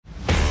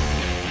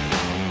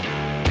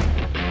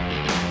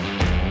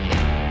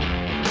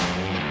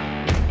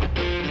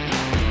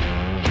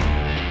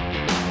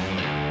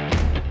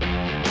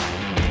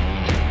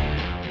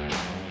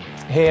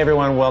Hey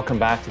everyone, welcome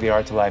back to the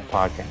Art2Life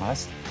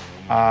podcast.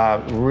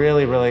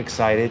 Really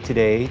excited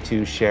today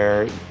to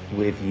share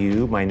with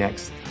you my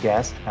next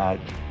guest,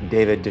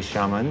 David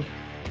duChemin.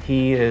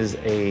 He is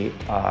a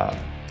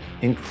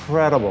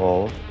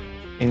incredible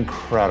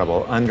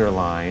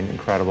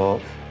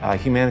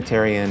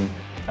humanitarian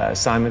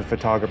assignment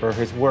photographer.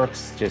 His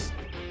work's just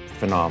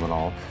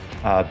phenomenal.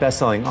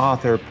 Best-selling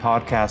author,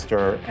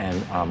 podcaster,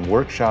 and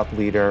workshop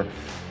leader.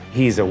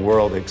 He's a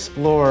world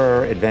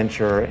explorer,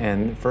 adventurer,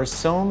 and for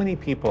so many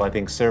people, I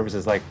think serves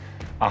as like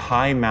a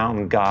high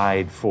mountain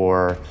guide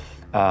for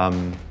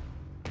the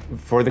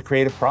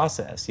creative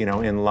process, you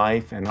know, in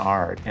life and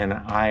art. And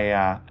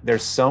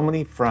there's so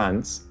many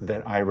fronts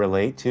that I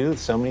relate to,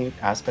 so many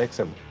aspects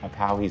of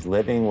how he's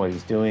living, what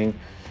he's doing,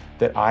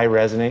 that I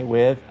resonate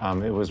with.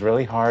 It was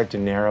really hard to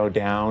narrow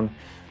down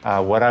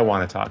what I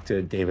want to talk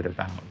to David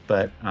about.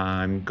 But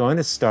I'm going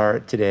to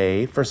start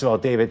today. First of all,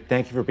 David,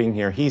 thank you for being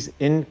here. He's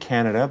in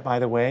Canada, by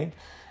the way.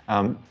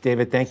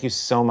 David, thank you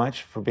so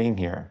much for being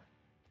here.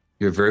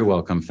 You're very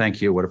welcome. Thank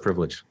you. What a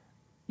privilege.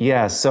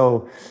 Yeah,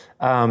 so,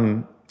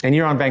 and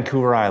you're on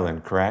Vancouver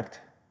Island,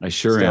 correct? I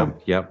sure am.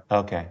 Yep.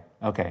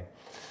 Okay.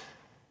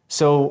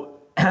 So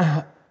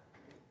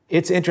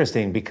it's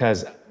interesting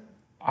because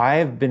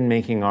I've been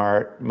making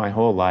art my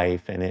whole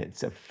life, and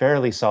it's a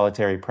fairly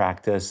solitary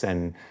practice.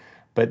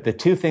 But the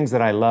two things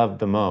that I love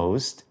the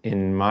most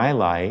in my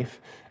life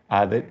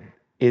that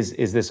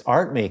is this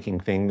art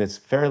making thing that's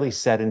fairly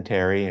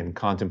sedentary and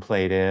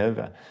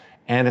contemplative.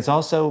 And it's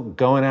also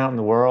going out in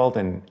the world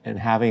and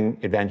having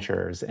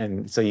adventures.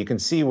 And so you can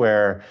see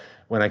where,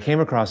 when I came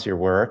across your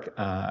work,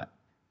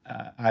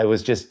 I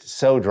was just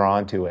so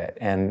drawn to it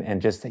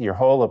and just your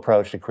whole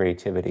approach to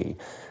creativity.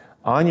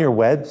 On your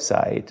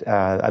website,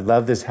 I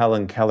love this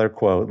Helen Keller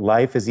quote: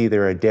 "Life is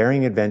either a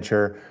daring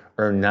adventure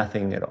or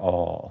nothing at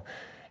all."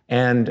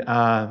 And,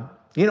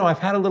 you know, I've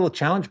had a little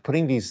challenge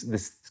putting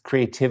this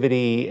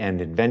creativity and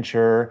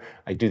adventure.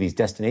 I do these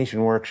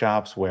destination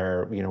workshops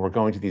where, you know, we're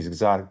going to these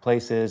exotic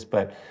places,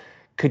 but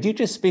could you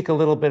just speak a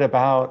little bit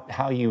about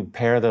how you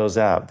pair those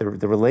up, the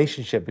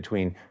relationship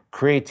between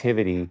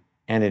creativity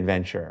and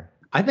adventure?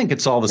 I think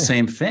it's all the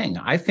same thing.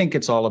 I think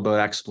it's all about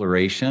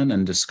exploration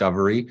and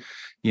discovery.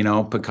 You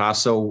know,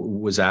 Picasso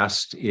was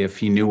asked if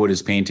he knew what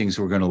his paintings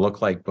were going to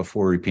look like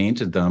before he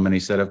painted them. And he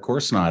said, of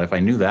course not. If I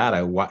knew that,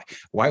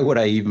 why would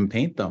I even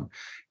paint them?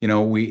 You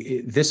know,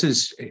 this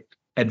is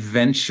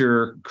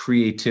adventure,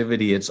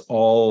 creativity. It's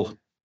all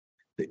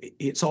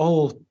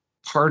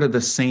part of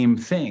the same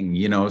thing.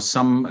 You know,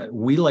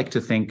 we like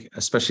to think,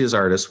 especially as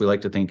artists, we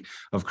like to think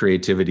of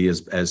creativity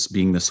as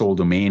being the sole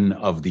domain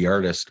of the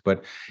artist.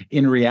 But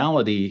in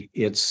reality,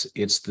 it's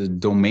the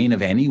domain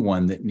of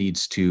anyone that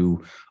needs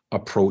to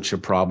approach a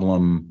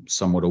problem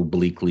somewhat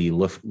obliquely,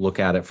 look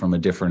at it from a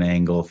different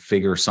angle,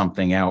 figure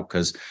something out.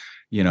 Because,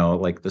 you know,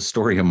 like the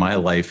story of my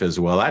life as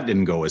well, that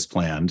didn't go as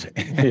planned.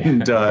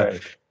 And Right.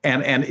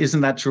 And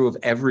isn't that true of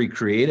every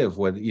creative,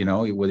 whether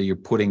you're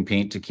putting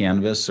paint to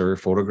canvas or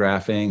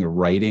photographing or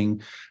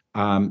writing?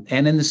 And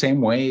in the same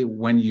way,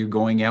 when you're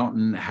going out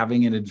and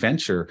having an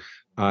adventure,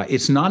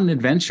 it's not an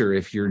adventure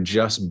if you're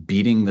just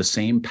beating the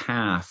same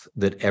path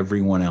that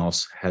everyone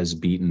else has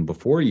beaten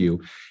before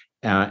you.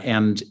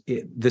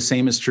 The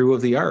same is true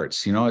of the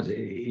arts. You know,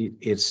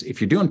 it's if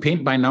you're doing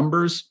paint by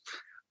numbers,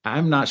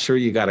 I'm not sure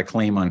you got a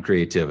claim on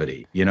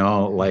creativity. You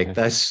know, like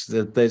that's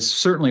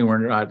certainly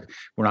we're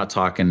not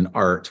talking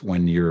art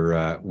when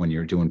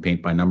you're doing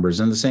paint by numbers.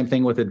 And the same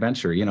thing with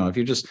adventure. You know, if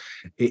you just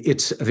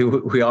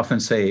we often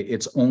say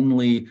it's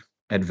only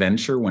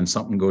adventure when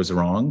something goes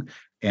wrong.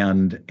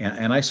 And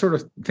I sort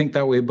of think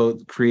that way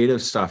about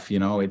creative stuff. You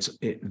know,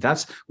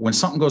 that's when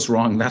something goes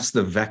wrong, that's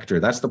the vector.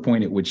 That's the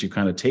point at which you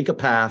kind of take a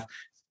path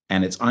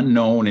and it's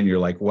unknown and you're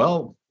like,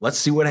 well, let's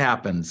see what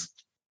happens.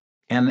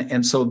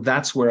 And so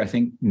that's where I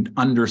think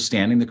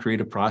understanding the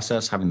creative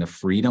process, having the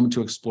freedom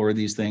to explore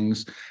these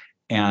things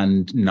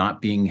and not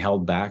being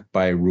held back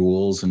by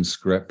rules and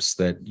scripts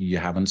that you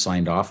haven't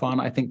signed off on,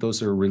 I think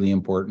those are really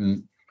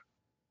important.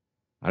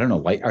 I don't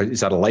know, is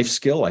that a life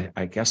skill?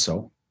 I guess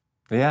so.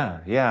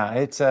 Yeah.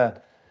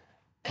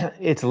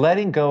 It's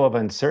letting go of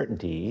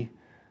uncertainty,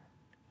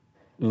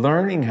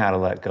 learning how to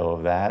let go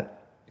of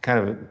that,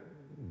 kind of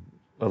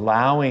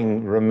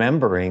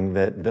remembering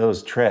that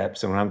those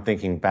trips, and when I'm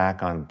thinking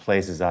back on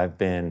places I've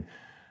been,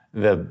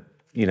 the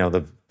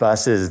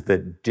buses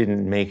that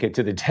didn't make it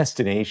to the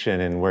destination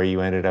and where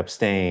you ended up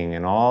staying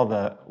and all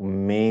the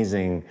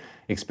amazing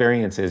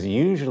experiences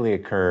usually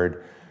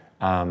occurred,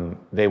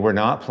 they were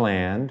not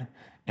planned.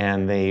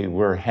 And they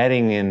were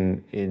heading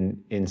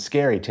in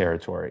scary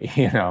territory,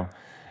 you know,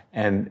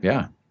 and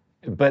yeah.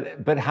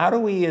 But how do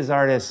we, as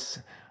artists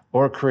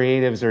or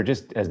creatives or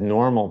just as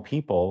normal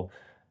people,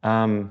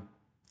 you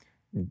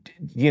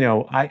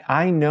know,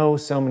 I know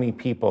so many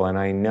people, and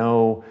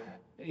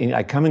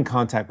I come in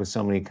contact with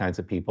so many kinds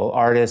of people,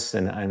 artists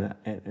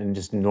and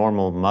just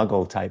normal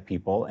Muggle type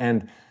people,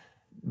 and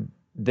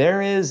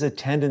there is a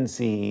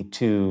tendency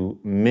to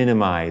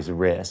minimize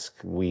risk.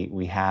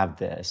 We have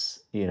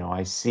this,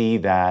 I see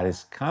that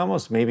as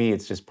almost, maybe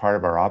it's just part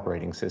of our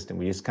operating system.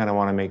 We just kind of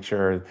want to make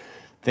sure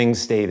things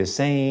stay the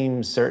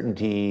same,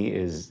 certainty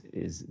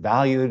is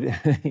valued,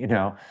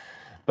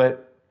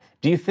 But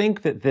do you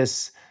think that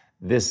this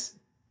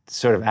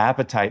sort of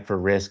appetite for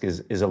risk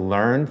is a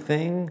learned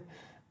thing?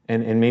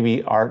 And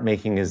maybe art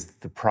making is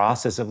the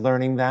process of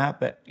learning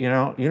that, but you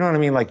know what I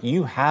mean? Like,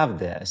 you have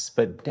this,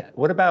 but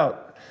what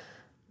about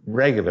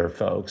regular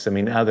folks? I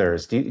mean,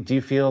 others. Do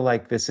you feel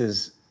like this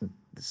is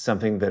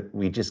something that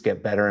we just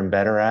get better and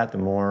better at the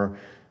more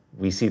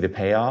we see the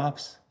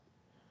payoffs?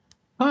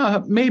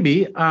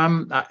 Maybe.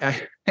 I'm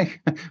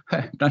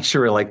not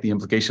sure I like the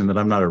implication that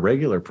I'm not a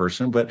regular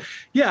person, but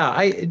yeah,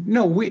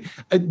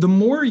 the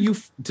more you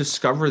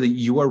discover that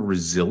you are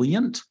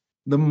resilient,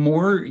 the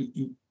more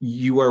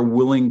you are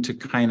willing to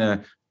kind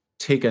of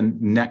take a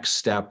next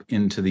step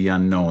into the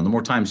unknown. The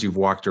more times you've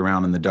walked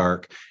around in the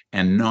dark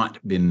and not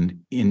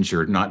been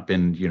injured, not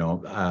been,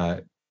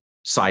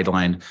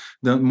 sidelined,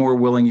 the more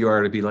willing you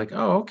are to be like,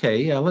 oh, okay,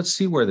 yeah, let's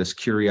see where this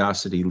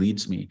curiosity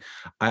leads me.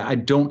 I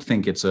don't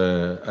think it's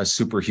a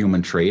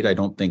superhuman trait. I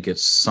don't think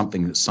it's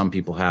something that some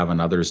people have and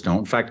others don't.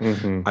 In fact,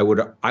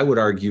 I would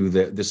argue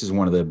that this is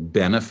one of the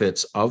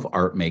benefits of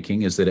art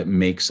making, is that it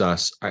makes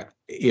us,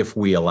 if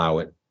we allow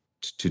it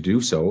to do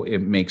so, it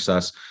makes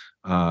us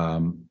a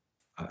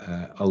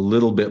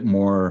little bit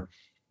more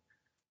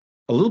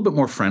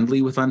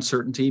friendly with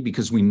uncertainty,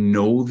 because we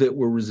know that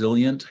we're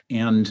resilient.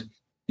 And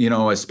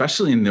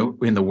especially in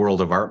the world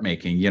of art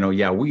making,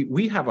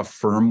 we have a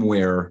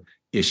firmware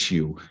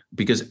issue,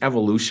 because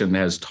evolution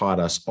has taught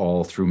us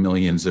all through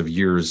millions of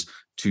years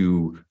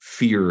to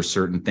fear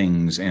certain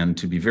things and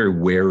to be very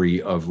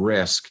wary of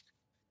risk.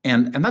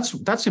 And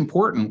that's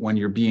important when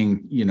you're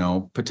being,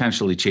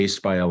 potentially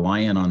chased by a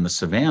lion on the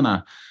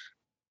savannah.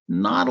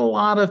 Not a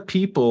lot of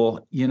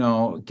people,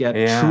 get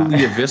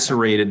truly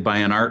eviscerated by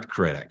an art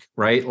critic,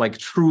 right? Like,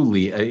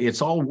 truly,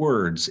 it's all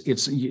words.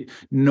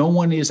 No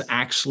one is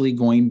actually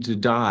going to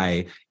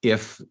die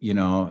if,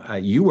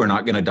 you are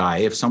not going to die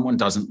if someone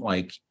doesn't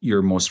like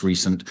your most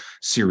recent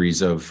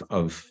series of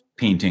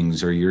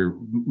paintings, or your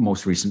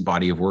most recent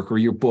body of work, or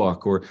your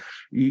book, or,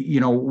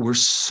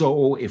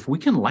 if we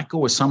can let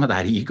go of some of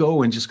that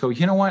ego and just go,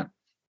 you know what,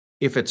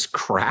 if it's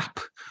crap,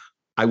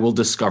 I will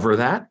discover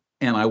that,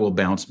 and I will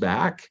bounce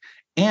back.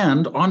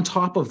 And on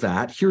top of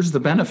that, here's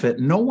the benefit.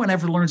 No one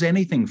ever learns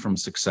anything from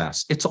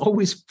success. It's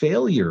always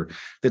failure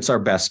that's our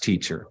best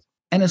teacher.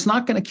 And it's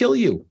not going to kill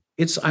you.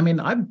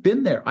 I've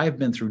been there. I've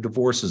been through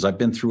divorces. I've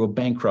been through a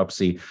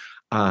bankruptcy.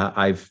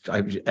 I've,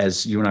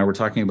 as you and I were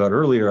talking about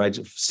earlier,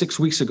 6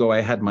 weeks ago, I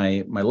had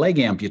my leg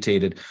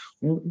amputated.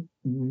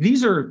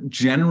 These are,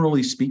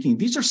 generally speaking,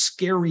 these are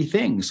scary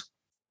things.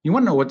 You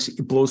want to know what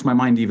blows my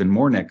mind even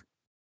more, Nick?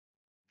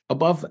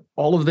 Above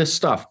all of this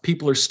stuff,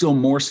 people are still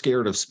more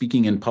scared of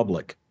speaking in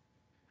public.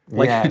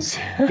 Like, yes.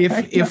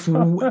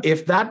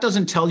 if that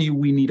doesn't tell you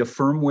we need a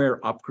firmware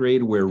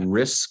upgrade where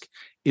risk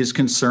is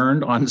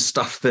concerned on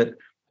stuff that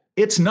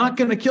it's not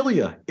going to kill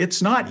you.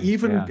 It's not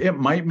even, it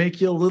might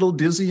make you a little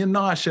dizzy and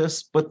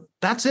nauseous, but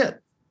that's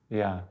it.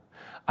 Yeah.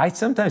 I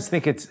sometimes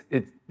think it's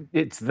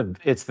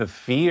the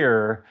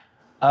fear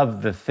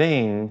of the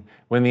thing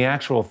when the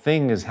actual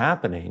thing is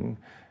happening.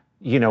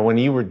 When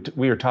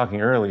we were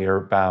talking earlier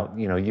about,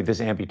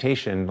 this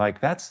amputation, like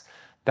that's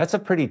a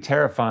pretty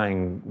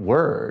terrifying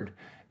word.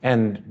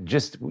 And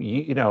just,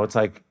 it's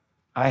like,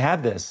 I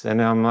had this,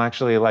 and I'm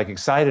actually like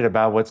excited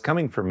about what's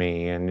coming for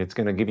me, and it's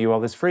going to give you all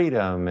this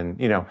freedom. And,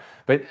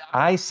 but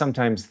I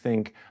sometimes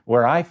think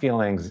where I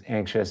feel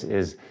anxious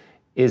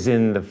is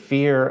in the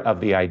fear of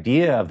the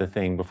idea of the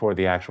thing before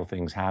the actual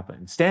things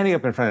happen. Standing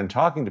up in front and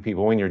talking to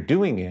people when you're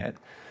doing it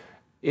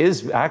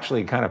is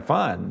actually kind of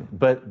fun,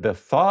 but the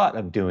thought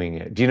of doing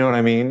it, do you know what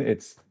I mean?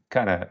 It's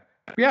kind of...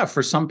 Yeah,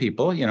 for some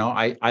people,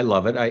 I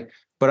love it.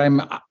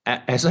 But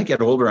as I get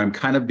older,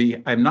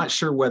 I'm not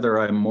sure whether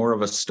I'm more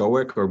of a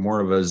stoic or more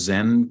of a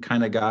Zen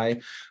kind of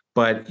guy.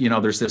 But,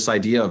 there's this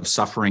idea of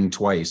suffering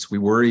twice. We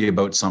worry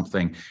about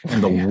something,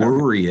 and the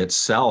worry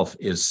itself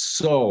is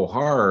so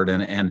hard,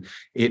 and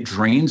it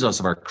drains us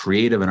of our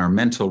creative and our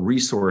mental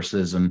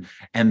resources. And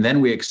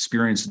then we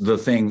experience the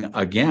thing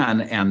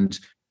again, and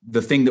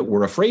the thing that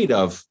we're afraid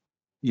of,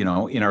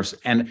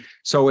 and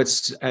so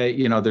it's,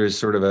 there's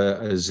sort of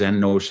a Zen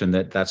notion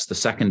that's the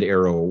second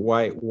arrow.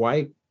 Why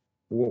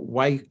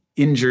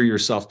injure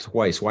yourself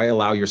twice? Why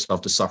allow yourself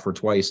to suffer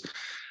twice?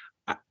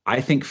 I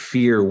think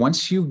fear,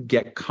 once you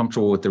get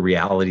comfortable with the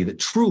reality that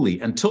truly,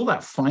 until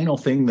that final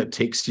thing that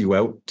takes you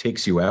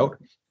out,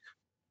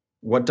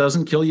 what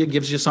doesn't kill you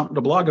gives you something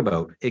to blog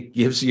about. It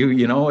gives you,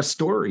 a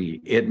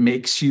story. It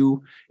takes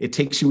you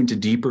into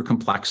deeper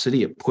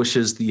complexity. It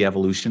pushes the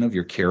evolution of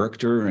your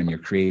character and your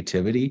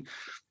creativity.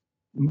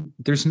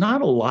 There's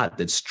not a lot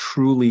that's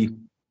truly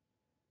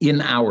in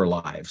our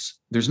lives,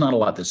 there's not a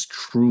lot that's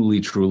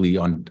truly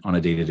on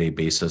a day-to-day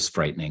basis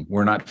frightening.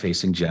 We're not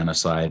facing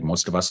genocide.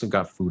 Most of us have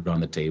got food on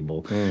the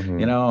table. Mm-hmm.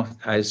 You know,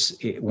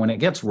 when it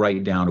gets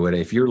right down to it,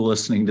 if you're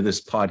listening to this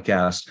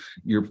podcast,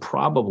 you're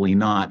probably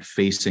not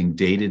facing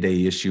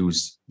day-to-day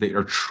issues that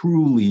are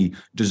truly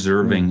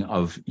deserving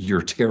of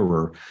your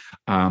terror.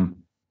 In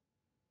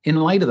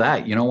light of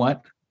that, you know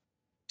what?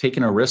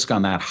 Taking a risk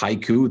on that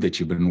haiku that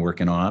you've been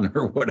working on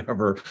or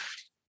whatever,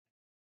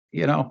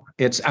 you know,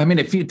 I mean,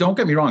 if you don't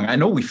get me wrong, I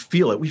know we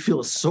feel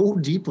it so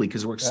deeply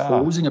because we're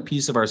exposing a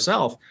piece of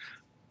ourselves.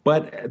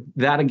 But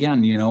that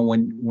again, you know,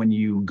 when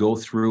you go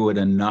through it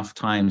enough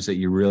times that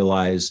you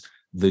realize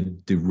the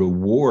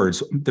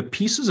rewards, the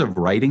pieces of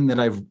writing that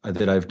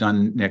I've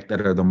done, Nick, that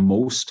are the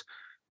most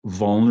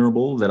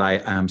vulnerable, that I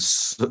am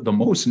the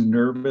most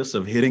nervous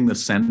of hitting the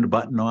send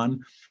button on,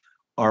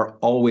 are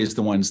always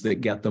the ones that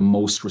get the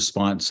most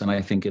response. And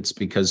I think it's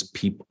because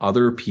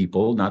other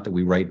people, not that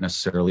we write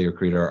necessarily or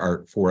create our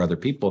art for other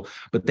people,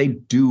 but they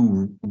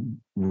do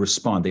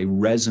respond. They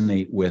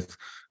resonate with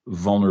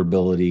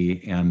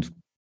vulnerability, and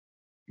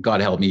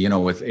God help me, you know,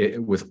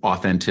 with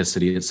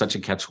authenticity. It's such a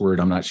catchword.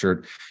 I'm not sure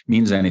it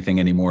means anything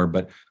anymore,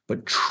 but the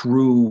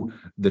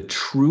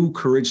true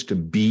courage to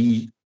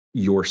be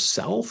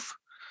yourself.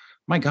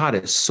 My God,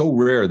 it's so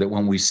rare that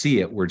when we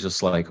see it, we're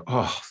just like,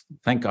 oh,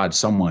 thank God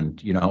someone,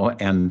 you know,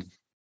 and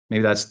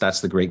maybe that's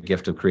the great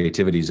gift of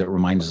creativity, is it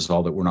reminds us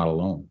all that we're not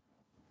alone.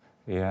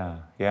 Yeah,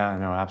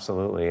 no,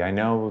 absolutely. I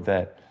know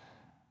that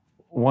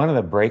one of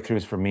the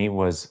breakthroughs for me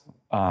was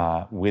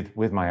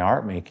with my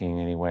art making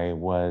anyway,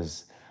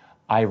 was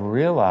I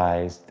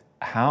realized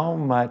how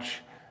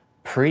much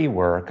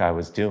pre-work I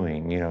was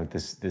doing, you know,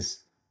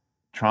 this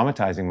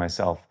traumatizing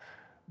myself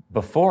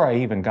before I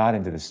even got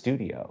into the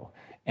studio.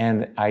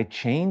 And I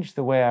changed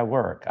the way I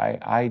work.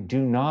 I do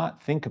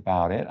not think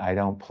about it. I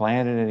don't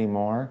plan it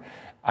anymore.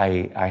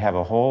 I have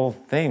a whole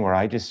thing where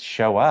I just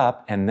show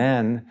up, and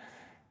then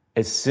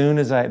as soon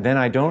as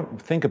I don't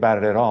think about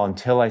it at all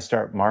until I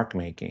start mark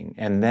making.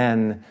 And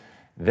then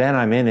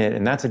I'm in it,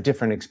 and that's a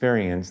different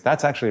experience.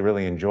 That's actually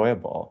really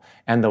enjoyable.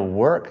 And the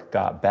work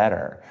got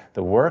better.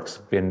 The work's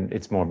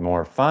it's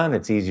more fun.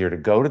 It's easier to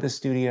go to the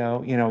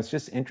studio. You know, it's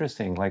just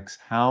interesting, like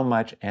how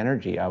much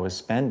energy I was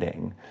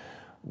spending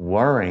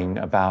worrying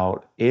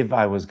about if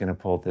I was going to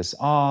pull this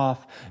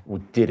off.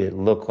 Did it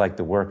look like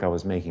the work I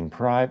was making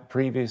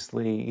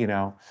previously? You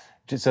know,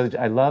 so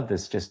I love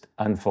this just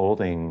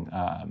unfolding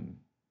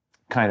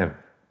kind of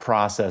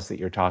process that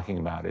you're talking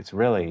about. It's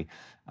really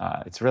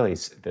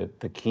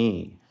the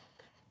key.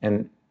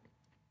 And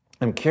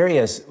I'm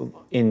curious,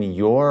 in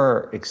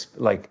your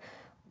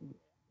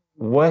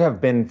what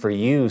have been for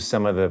you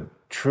some of the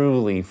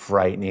truly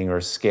frightening or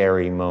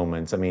scary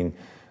moments? I mean,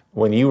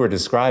 when you were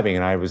describing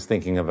it, I was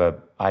thinking of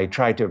I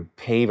tried to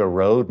pave a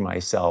road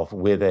myself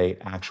with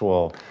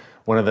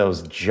one of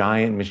those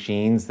giant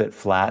machines that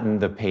flatten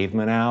the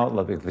pavement out,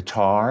 like the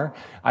tar.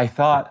 I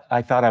thought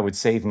I would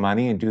save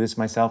money and do this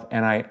myself,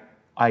 and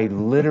I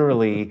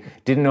literally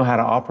didn't know how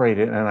to operate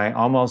it, and I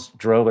almost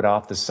drove it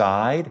off the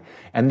side.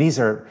 And these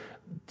are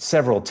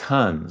several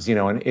tons, you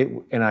know,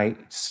 and I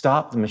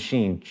stopped the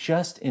machine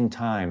just in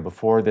time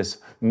before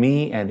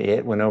me and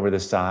it went over the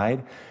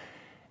side.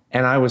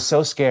 And I was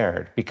so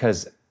scared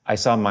because I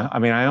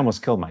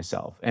almost killed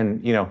myself.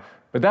 And, you know,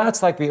 but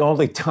that's like the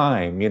only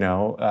time, you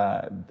know,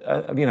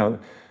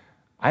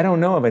 I don't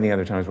know of any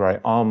other times where I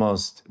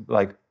almost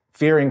like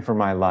fearing for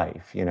my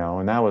life, you know,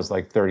 and that was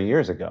like 30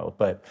 years ago.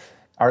 But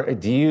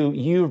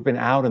you've been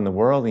out in the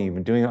world and you've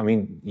been doing, I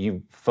mean,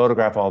 you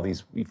photograph all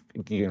these,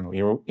 you know,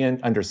 you're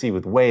in undersea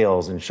with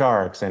whales and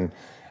sharks. And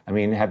I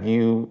mean,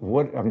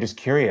 I'm just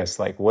curious,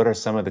 like, what are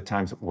some of the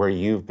times where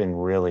you've been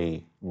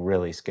really,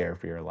 really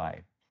scared for your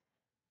life?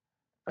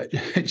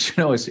 You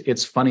know,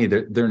 it's funny.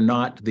 They're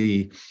not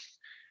the,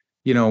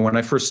 you know, when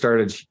I first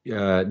started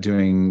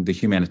doing the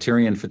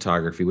humanitarian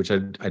photography, which I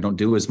don't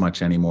do as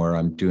much anymore.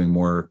 I'm doing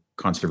more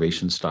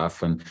conservation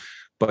stuff.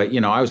 But,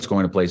 you know, I was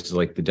going to places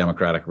like the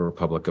Democratic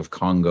Republic of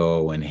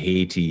Congo and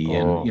Haiti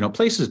and, you know,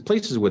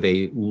 places with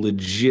a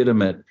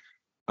legitimate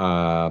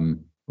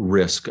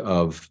risk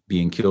of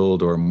being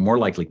killed, or more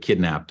likely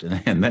kidnapped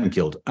and then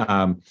killed.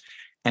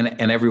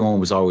 And everyone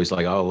was always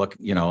like, oh, look,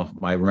 you know,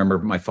 I remember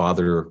my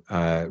father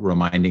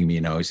reminding me,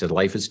 you know, he said,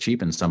 life is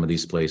cheap in some of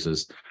these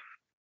places.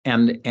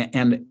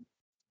 And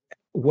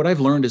what I've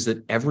learned is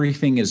that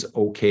everything is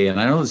okay. And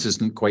I know this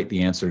isn't quite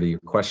the answer to your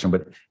question,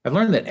 but I've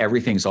learned that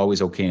everything's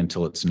always okay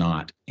until it's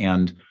not.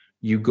 And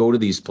you go to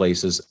these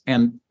places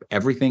and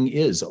everything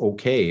is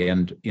okay.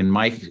 And in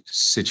my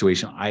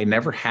situation, I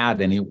never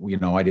had any, you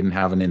know, I didn't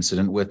have an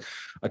incident with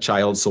a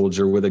child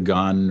soldier with a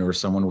gun or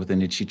someone with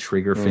an itchy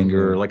trigger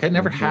finger. Like I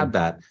never had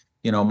that.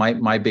 You know,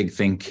 my big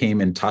thing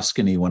came in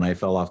Tuscany when I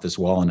fell off this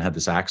wall and had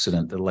this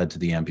accident that led to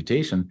the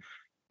amputation.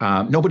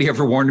 Nobody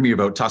ever warned me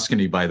about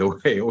Tuscany, by the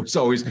way. It was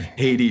always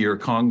Haiti or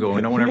Congo,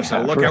 and no one ever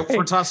said, look out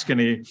for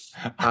Tuscany.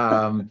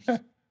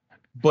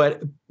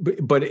 but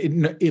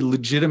it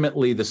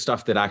legitimately, the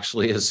stuff that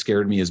actually has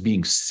scared me is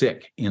being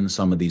sick in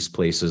some of these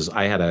places.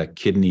 I had a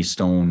kidney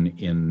stone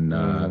in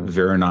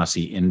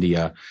Varanasi,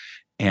 India,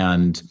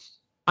 and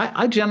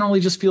I generally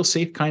just feel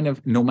safe kind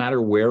of no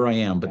matter where I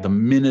am. But the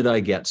minute I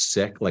get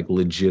sick, like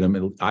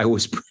legitimately, I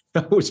was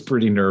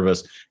pretty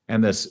nervous.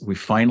 And we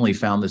finally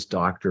found this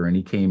doctor, and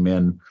he came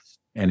in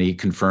and he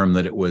confirmed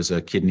that it was a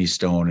kidney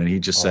stone. And he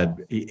just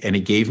said, and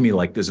he gave me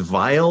like this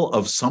vial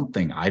of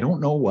something. I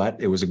don't know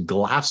what. It was a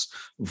glass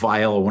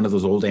vial, one of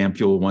those old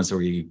ampule ones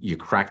where you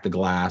crack the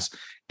glass,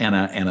 and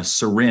a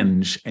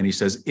syringe. And he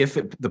says, if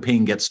the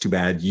pain gets too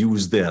bad,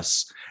 use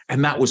this.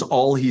 And that was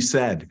all he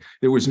said.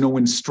 There was no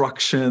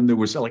instruction. There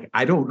was like,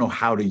 I don't know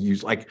how to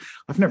use, like,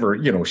 I've never,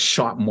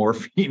 shot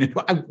morphine.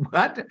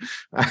 What?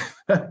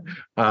 And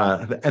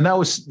that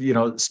was,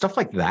 stuff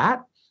like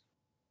that.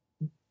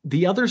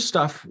 The other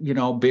stuff,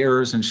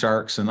 bears and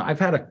sharks. And I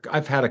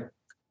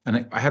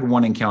had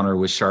one encounter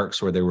with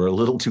sharks where they were a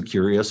little too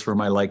curious for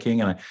my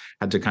liking, and I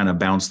had to kind of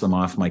bounce them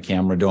off my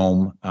camera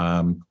dome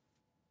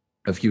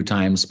a few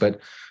times. But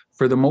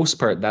for the most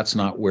part, that's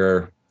not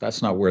where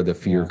the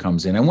fear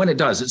comes in. And when it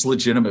does, it's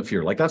legitimate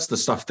fear. Like that's the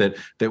stuff that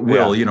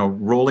will,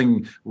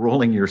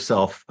 rolling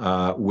yourself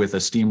with a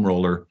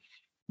steamroller.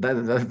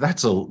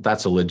 That's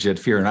a legit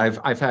fear. And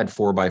I've had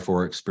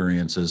 4x4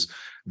 experiences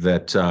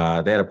that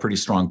they had a pretty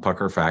strong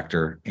pucker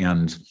factor,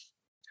 and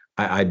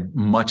I'd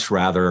much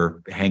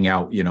rather hang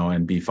out,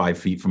 and be 5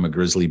 feet from a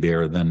grizzly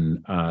bear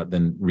than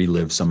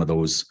relive some of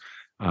those.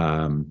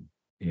 Being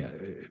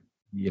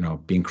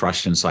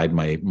crushed inside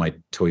my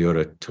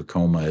Toyota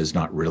Tacoma is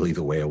not really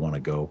the way I want to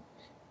go.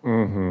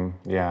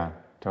 Yeah,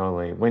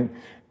 totally. When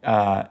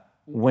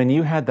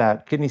you had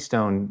that kidney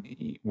stone,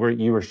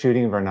 you were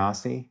shooting in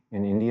Varanasi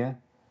in India?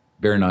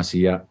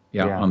 Varanasi,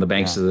 yeah, on the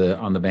banks of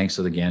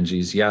the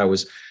Ganges. Yeah,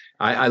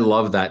 I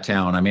love that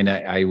town. I mean,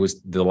 I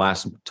was the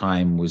last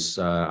time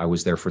I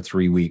was there for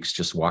 3 weeks,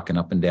 just walking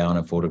up and down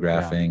and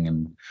photographing,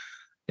 and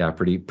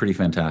pretty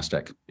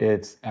fantastic.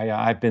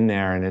 I've been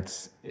there, and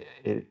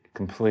it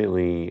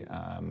completely.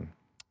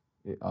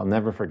 I'll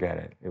never forget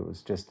it. It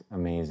was just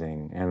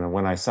amazing. And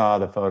when I saw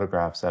the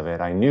photographs of it,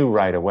 I knew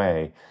right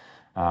away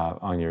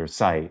on your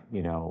site.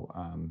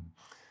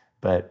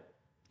 But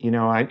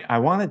I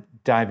want to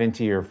dive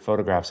into your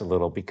photographs a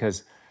little,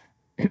 because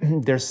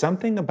there's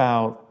something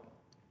about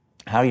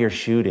how you're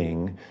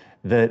shooting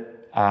that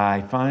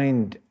I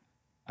find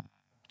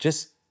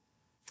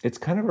it's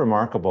kind of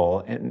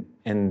remarkable.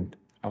 And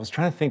I was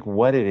trying to think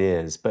what it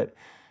is, but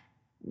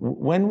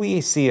when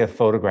we see a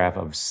photograph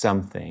of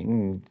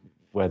something,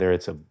 whether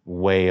it's a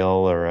whale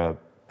or a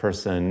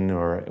person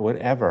or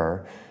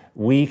whatever,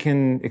 we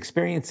can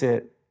experience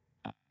it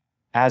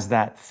as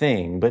that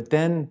thing. But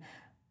then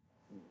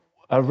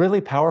a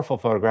really powerful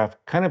photograph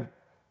kind of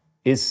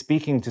is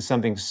speaking to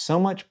something so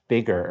much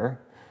bigger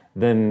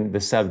than the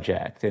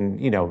subject, and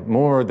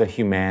more the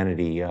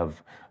humanity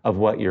of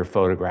what you're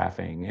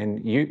photographing.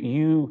 And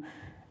you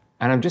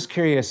and I'm just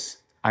curious,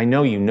 I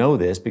know you know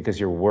this because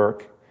your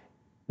work,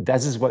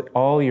 this is what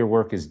all your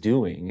work is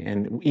doing.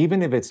 And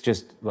even if it's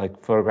just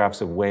like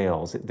photographs of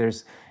whales,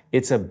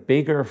 it's a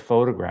bigger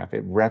photograph.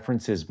 It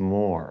references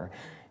more.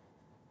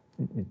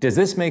 Does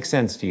this make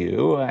sense to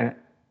you?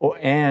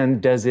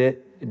 And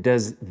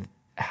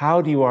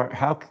how do you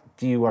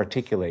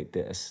articulate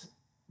this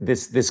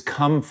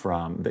come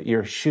from that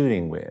you're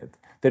shooting with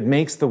that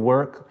makes the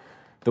work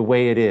the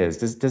way it is?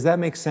 Does that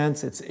make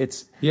sense?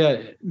 It's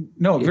very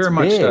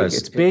much does.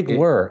 It's big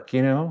work,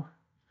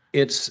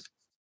 It's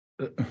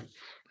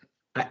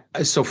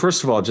so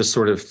first of all, just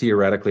sort of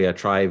theoretically, I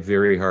try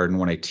very hard, and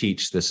when I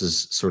teach, this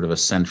is sort of a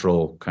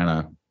central kind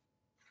of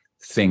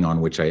thing on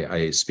which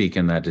I speak,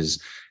 and that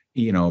is,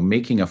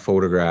 making a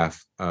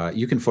photograph.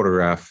 You can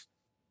photograph.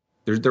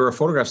 There are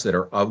photographs that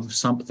are of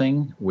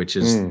something, which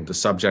is the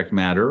subject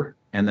matter.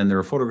 And then there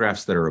are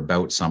photographs that are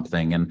about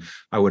something. And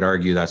I would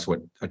argue that's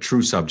what a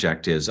true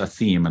subject is: a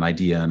theme, an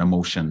idea, an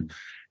emotion.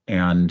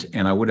 And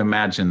I would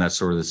imagine that's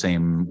sort of the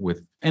same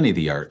with any of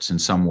the arts in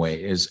some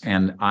way.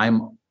 And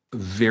I'm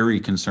very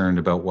concerned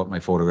about what my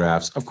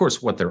photographs, of course,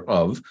 what they're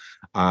of.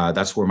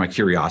 That's where my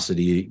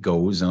curiosity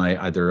goes.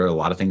 And there are a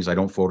lot of things I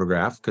don't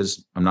photograph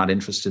because I'm not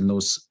interested in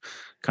those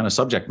kind of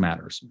subject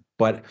matters.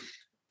 But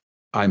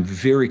I'm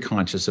very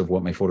conscious of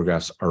what my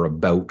photographs are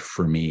about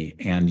for me.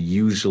 And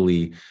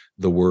usually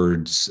the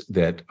words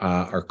that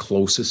are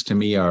closest to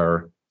me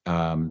are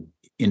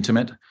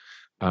intimate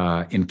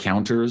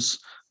encounters.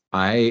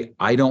 I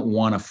don't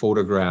want to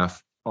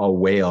photograph a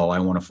whale. I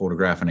want to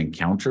photograph an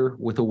encounter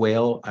with a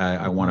whale.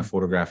 I want to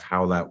photograph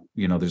how that,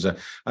 there's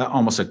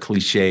almost a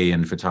cliche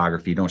in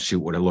photography: don't shoot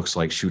what it looks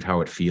like, shoot how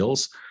it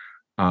feels.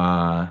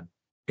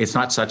 It's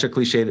not such a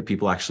cliche that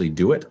people actually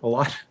do it a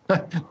lot,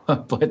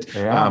 but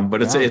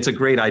it's a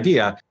great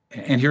idea.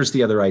 And here's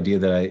the other idea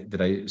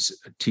that I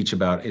teach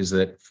about, is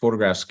that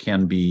photographs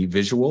can be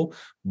visual,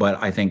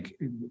 but I think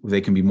they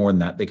can be more than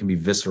that. They can be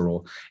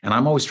visceral. And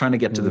I'm always trying to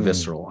get to the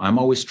visceral. I'm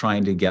always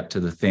trying to get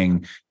to the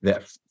thing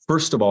that,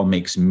 first of all,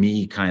 makes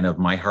me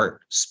my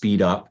heart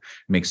speed up,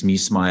 makes me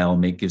smile,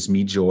 gives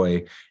me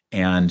joy.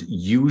 And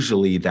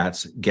usually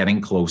that's getting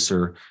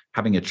closer,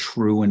 having a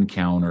true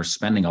encounter,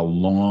 spending a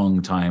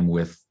long time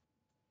with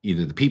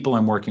either the people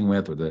I'm working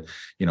with or the,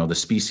 the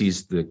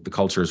species, the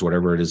cultures,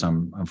 whatever it is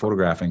I'm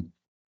photographing.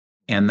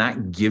 And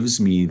that gives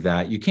me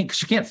that you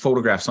can't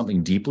photograph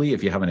something deeply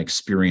if you haven't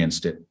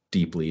experienced it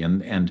deeply.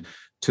 And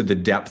to the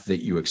depth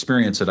that you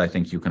experience it, I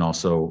think you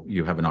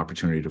have an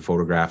opportunity to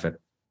photograph it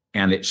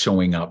and it's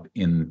showing up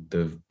in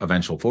the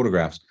eventual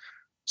photographs.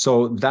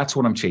 So that's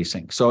what I'm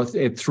chasing. So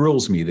it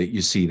thrills me that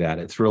you see that.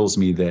 It thrills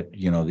me that,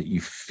 that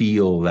you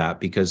feel that,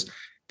 because at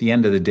the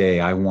end of the day,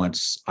 I want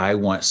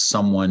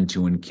someone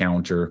to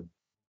encounter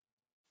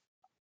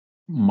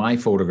my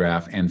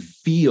photograph and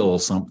feel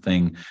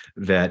something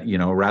that,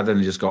 rather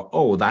than just go,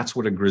 oh, that's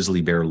what a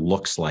grizzly bear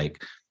looks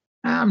like.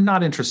 I'm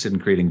not interested in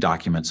creating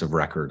documents of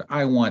record.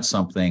 I want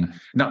something,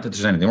 not that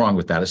there's anything wrong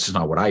with that. It's just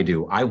not what I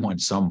do. I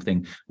want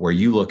something where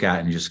you look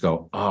at and just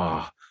go,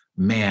 oh,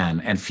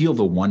 man, and feel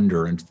the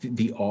wonder and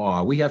the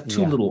awe. We have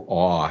too little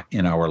awe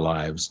in our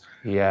lives.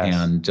 Yes.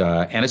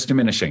 And it's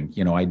diminishing.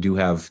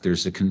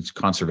 There's a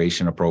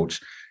conservation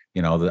approach,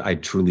 that I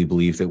truly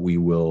believe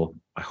that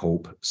I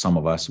hope some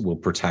of us will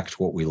protect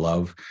what we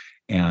love.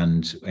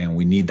 And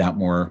we need that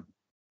more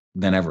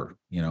than ever,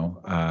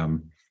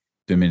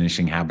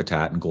 diminishing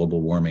habitat and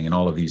global warming and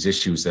all of these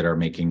issues that are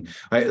making,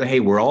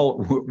 hey, we are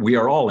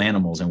all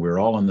animals and we're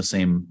all on the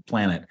same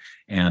planet.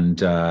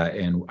 And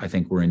I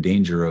think we're in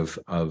danger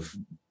of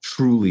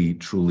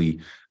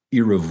truly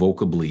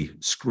irrevocably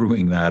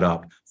screwing that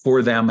up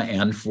for them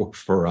and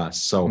for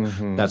us. So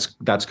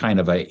that's kind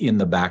of in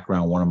the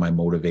background. One of my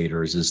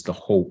motivators is the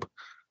hope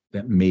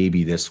that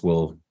maybe this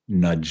will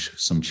nudge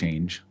some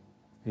change.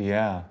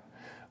 Yeah.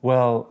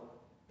 Well,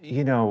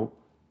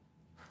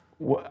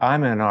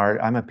 I'm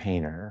a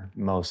painter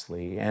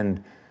mostly.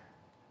 And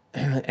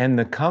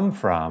the come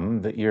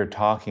from that you're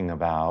talking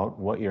about,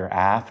 what you're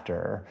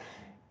after,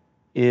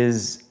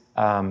 is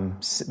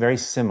very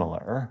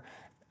similar.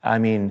 I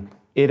mean,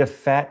 it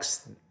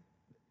affects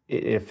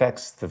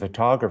the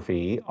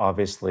photography,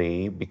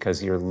 obviously,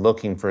 because you're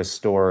looking for a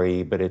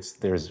story, but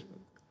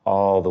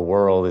all the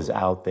world is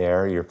out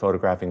there. You're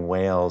photographing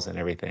whales and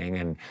everything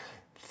and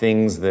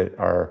things that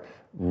are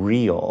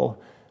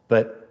real.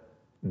 But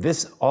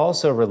this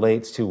also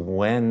relates to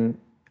when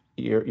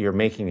you're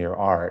making your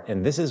art.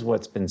 And this is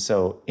what's been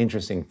so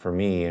interesting for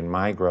me in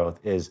my growth,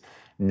 is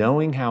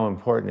knowing how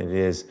important it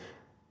is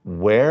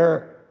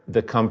where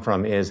the come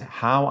from is,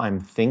 how I'm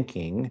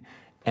thinking,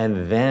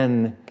 and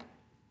then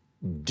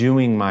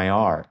doing my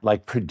art,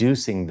 like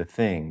producing the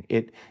thing.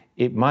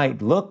 It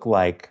might look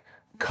like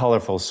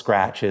colorful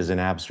scratches, an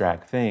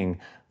abstract thing,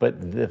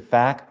 but the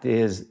fact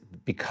is,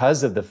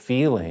 because of the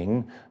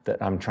feeling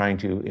that I'm trying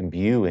to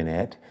imbue in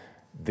it,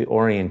 the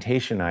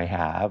orientation I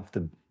have,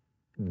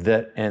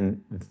 that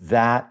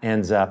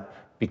ends up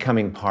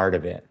becoming part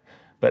of it.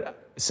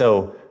 But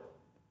so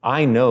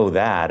I know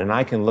that, and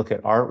I can look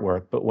at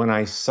artwork, but when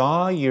I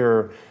saw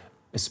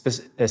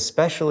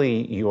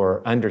especially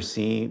your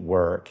undersea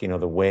work,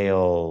 the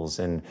whales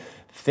and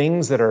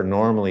things that are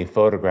normally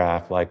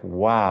photographed, like,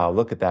 wow,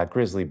 look at that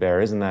grizzly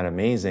bear, isn't that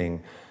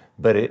amazing?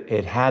 But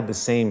it had the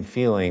same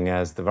feeling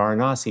as the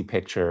Varanasi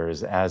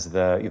pictures,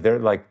 they're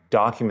like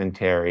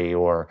documentary,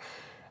 or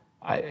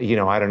I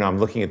don't know, I'm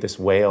looking at this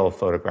whale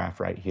photograph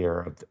right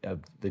here of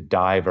the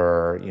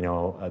diver,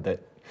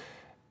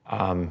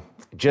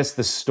 just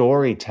the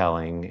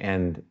storytelling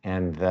and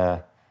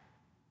the,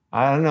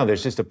 I don't know,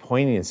 there's just a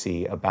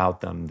poignancy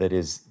about them that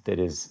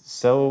is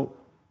so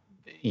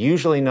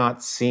usually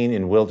not seen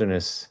in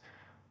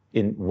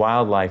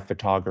wildlife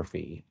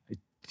photography.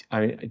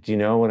 I mean, do you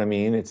know what I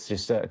mean? It's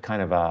just a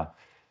kind of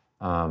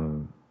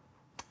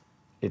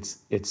it's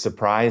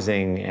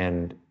surprising,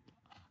 and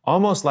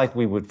almost like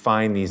we would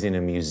find these in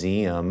a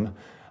museum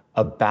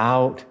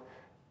about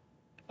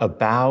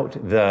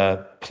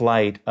the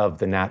plight of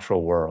the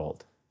natural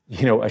world,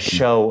 a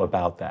show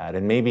about that.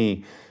 And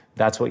maybe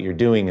that's what you're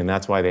doing, and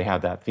that's why they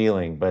have that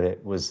feeling. But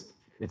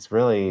it's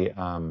really,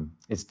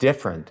 it's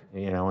different,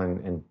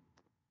 and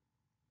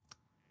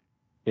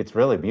it's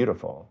really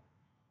beautiful.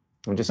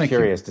 I'm just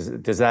curious,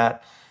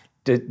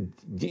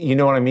 you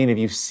know what I mean? If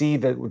you see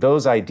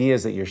those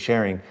ideas that you're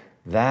sharing,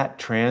 that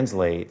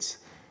translates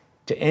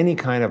to any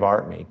kind of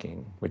art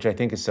making, which I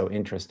think is so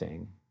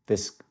interesting,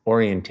 this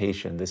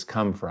orientation, this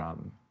come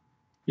from.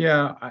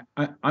 Yeah,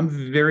 I'm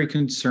very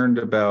concerned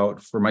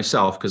about, for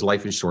myself, because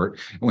life is short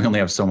and we only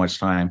have so much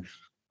time,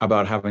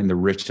 about having the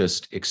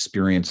richest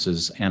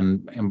experiences.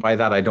 And by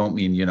that, I don't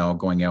mean,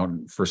 going out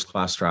in first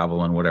class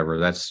travel and whatever,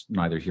 that's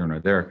neither here nor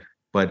there,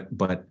 but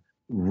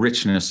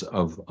richness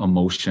of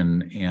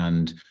emotion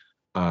and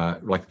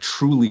like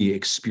truly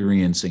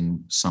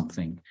experiencing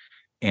something.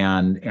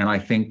 And I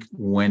think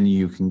when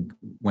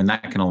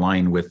that can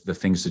align with the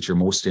things that you're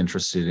most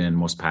interested in,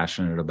 most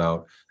passionate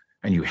about,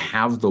 and you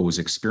have those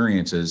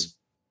experiences,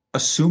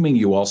 assuming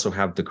you also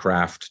have the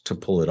craft to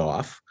pull it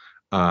off,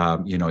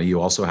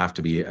 you also have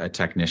to be a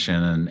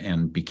technician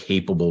and be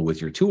capable with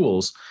your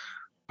tools.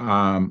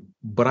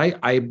 But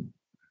I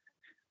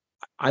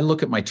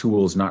look at my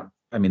tools not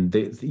I mean,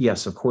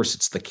 yes, of course,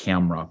 it's the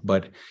camera,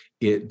 but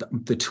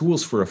the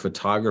tools for a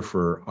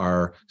photographer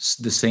are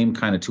the same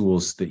kind of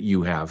tools that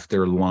you have.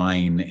 They're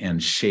line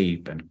and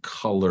shape and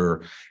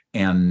color,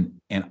 and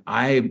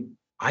I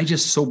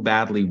just so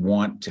badly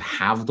want to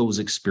have those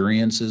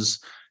experiences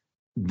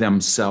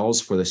themselves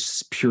for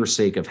the pure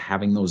sake of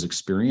having those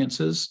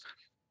experiences.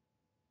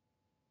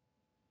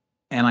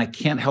 And I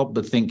can't help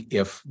but think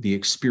if the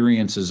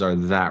experiences are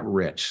that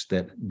rich,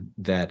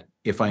 that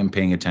if I'm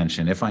paying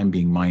attention, if I'm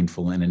being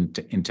mindful and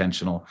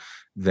intentional,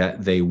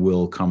 that they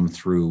will come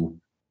through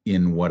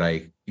in what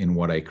I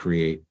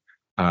create.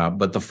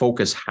 But the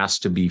focus has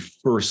to be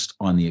first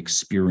on the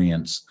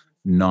experience,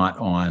 not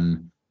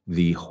on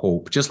the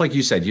hope. Just like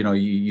you said,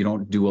 you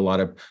don't do a lot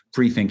of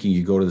pre-thinking.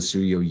 You go to the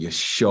studio, you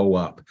show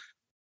up.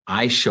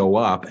 I show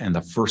up, and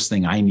the first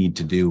thing I need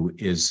to do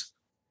is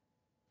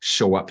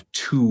show up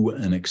to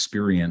an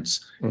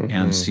experience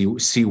and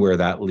see where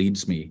that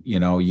leads me. You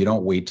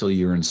don't wait till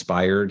you're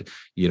inspired.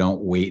 You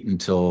don't wait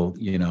until,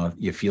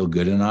 you feel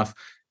good enough.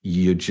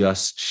 You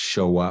just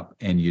show up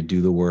and you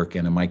do the work.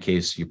 And in my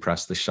case, you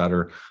press the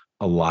shutter.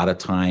 A lot of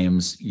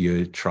times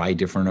you try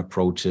different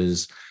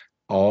approaches,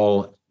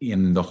 all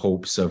in the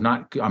hopes of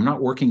I'm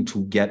not working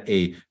to get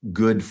a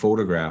good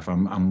photograph.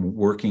 I'm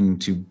working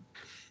to,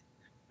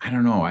 I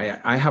don't know.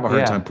 I have a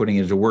hard time putting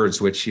it into words,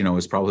 which,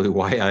 is probably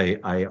why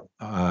I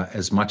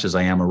as much as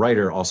I am a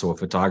writer, also a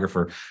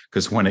photographer,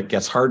 because when it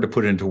gets hard to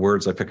put into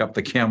words, I pick up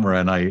the camera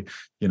and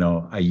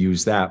I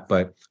use that.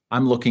 But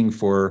I'm looking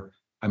for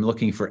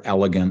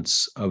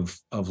elegance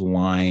of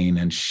line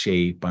and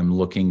shape. I'm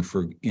looking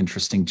for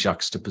interesting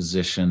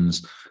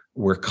juxtapositions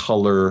where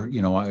color,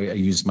 I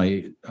use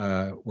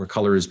where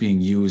color is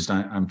being used.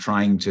 I'm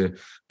trying to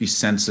be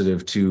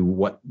sensitive to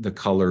what the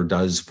color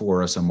does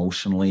for us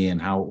emotionally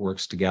and how it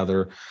works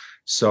together.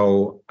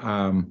 So,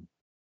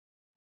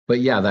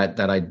 but yeah, that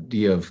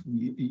idea of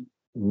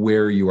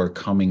where you are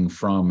coming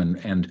from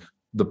and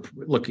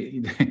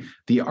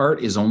the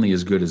art is only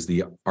as good as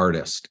the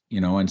artist,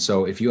 and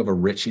so if you have a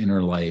rich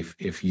inner life,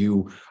 if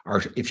you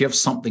have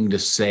something to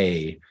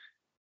say,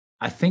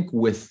 I think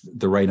with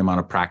the right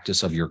amount of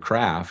practice of your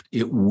craft,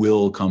 it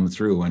will come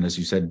through. And as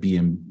you said, be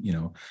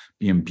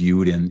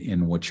imbued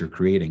in what you're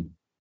creating.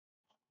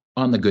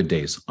 On the good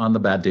days, on the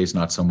bad days,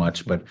 not so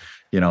much, but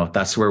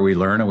that's where we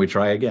learn and we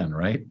try again,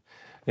 right?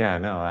 Yeah,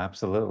 no,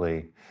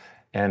 absolutely.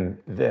 And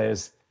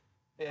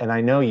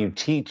I know you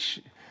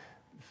teach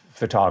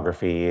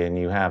photography and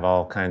you have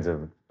all kinds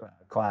of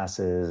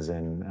classes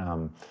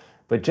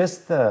but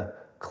just the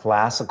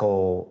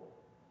classical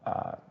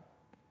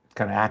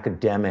kind of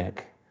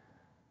academic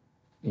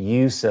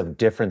use of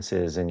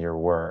differences in your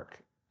work.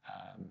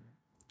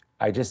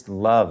 I just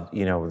love,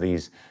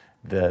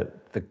 the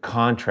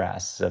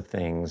contrasts of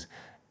things.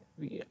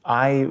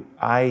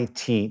 I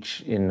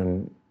teach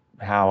in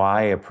how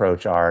I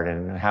approach art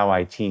and how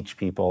I teach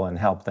people and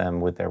help them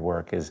with their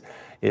work is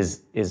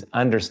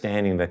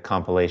understanding the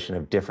compilation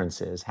of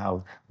differences,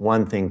 how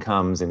one thing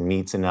comes and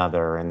meets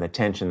another and the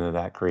tension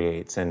that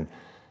creates. And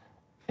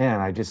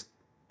I just,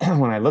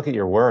 when I look at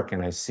your work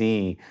and I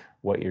see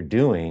what you're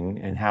doing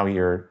and how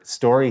you're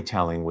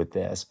storytelling with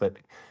this, but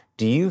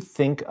do you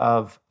think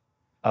of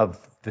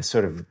the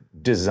sort of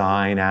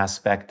design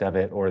aspect of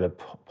it or the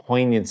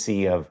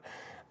poignancy of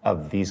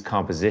these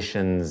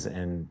compositions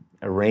and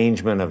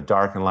arrangement of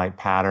dark and light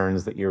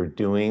patterns that you're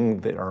doing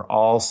that are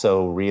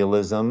also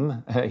realism,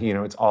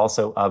 it's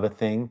also of a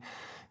thing?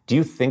 Do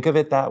you think of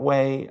it that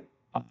way?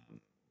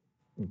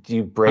 Do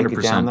you break 100%.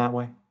 it down that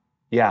way?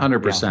 Yeah,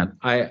 100%.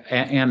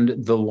 And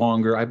the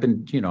longer I've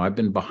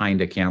been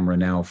behind a camera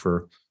now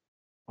for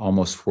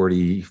almost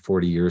 40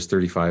 years,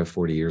 35,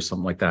 40 years,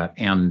 something like that.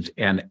 And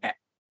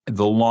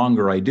the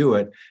longer I do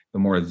it, the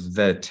more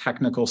the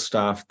technical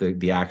stuff,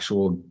 the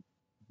actual,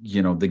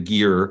 the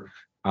gear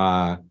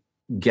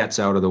gets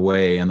out of the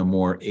way, and the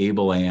more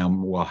able I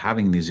am while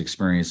having these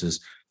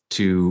experiences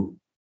to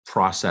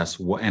process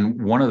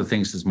and one of the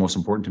things that's most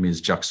important to me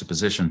is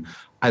juxtaposition.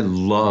 I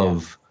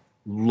love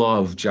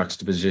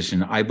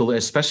juxtaposition. I believe,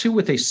 especially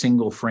with a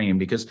single frame,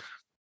 because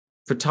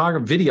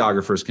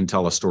videographers can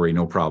tell a story,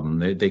 no problem.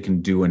 They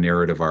can do a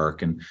narrative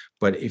arc,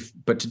 but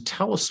to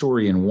tell a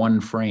story in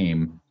one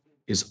frame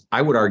is,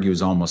 I would argue,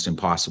 is almost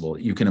impossible.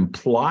 You can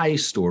imply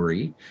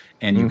story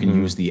and you can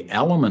use the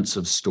elements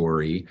of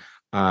story,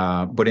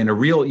 but in a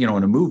real, in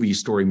a movie,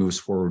 story moves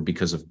forward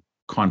because of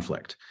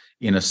conflict.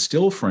 In a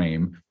still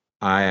frame,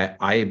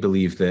 I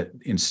believe that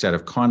instead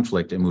of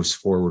conflict, it moves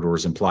forward or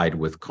is implied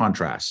with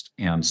contrast,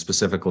 and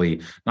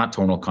specifically not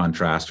tonal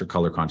contrast or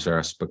color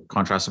contrast, but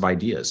contrast of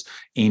ideas,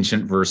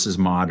 ancient versus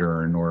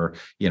modern, or,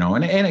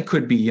 and it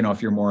could be,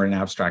 if you're more an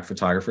abstract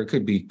photographer, it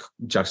could be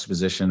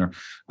juxtaposition or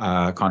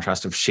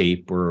contrast of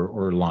shape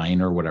or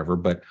line or whatever.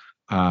 But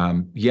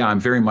Yeah, I'm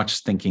very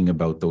much thinking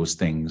about those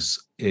things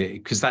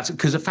because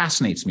it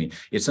fascinates me.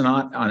 It's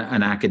not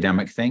an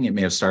academic thing. It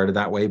may have started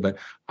that way, but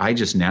I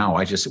just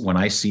when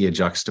I see a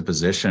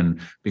juxtaposition,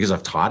 because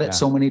I've taught it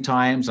so many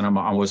times and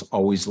I was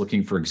always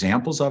looking for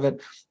examples of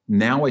it.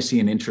 Now I see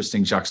an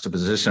interesting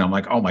juxtaposition. I'm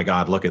like, oh my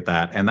God, look at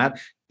that. And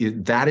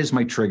that is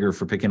my trigger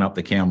for picking up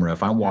the camera.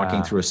 If I'm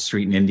walking through a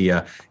street in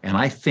India and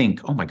I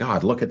think, oh my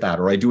God, look at that,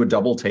 or I do a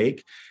double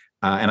take.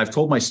 And I've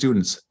told my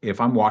students,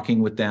 if I'm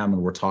walking with them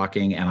and we're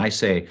talking and I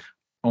say,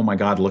 oh my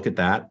God, look at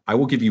that, I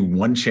will give you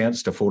one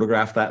chance to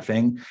photograph that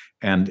thing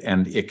and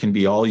it can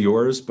be all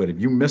yours. But if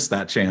you miss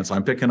that chance,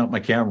 I'm picking up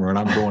my camera and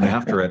I'm going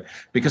after it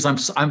because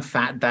I'm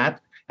fat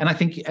that. And I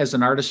think as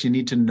an artist, you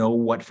need to know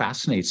what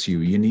fascinates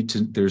you.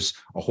 There's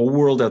a whole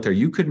world out there.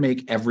 You could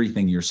make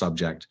everything your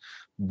subject,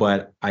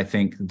 but I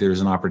think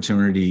there's an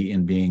opportunity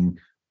in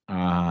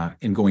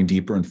in going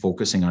deeper and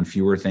focusing on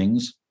fewer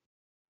things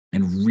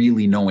and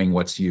really knowing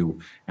what's you.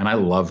 And I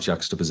love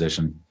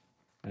juxtaposition.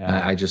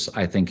 Yeah.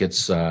 I think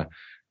it's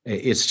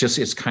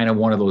kind of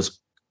one of those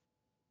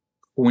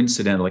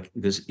coincidental, like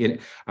this.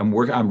 I'm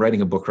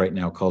writing a book right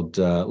now called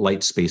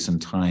Light, Space,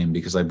 and Time,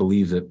 because I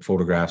believe that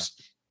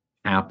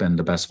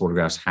the best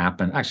photographs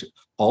happen. Actually,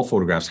 all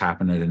photographs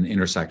happen at an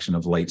intersection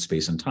of light,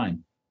 space, and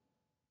time.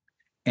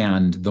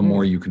 And the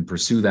more you can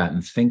pursue that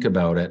and think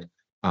about it,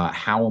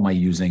 how am I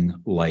using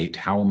light?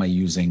 How am I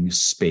using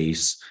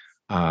space?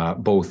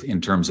 Both in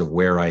terms of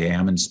where I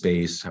am in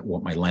space,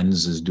 what my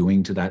lens is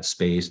doing to that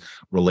space,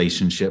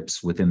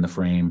 relationships within the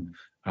frame,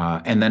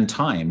 and then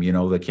time.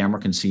 The camera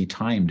can see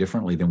time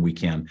differently than we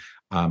can.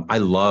 I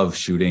love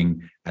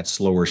shooting at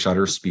slower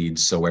shutter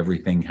speeds, so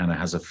everything kind of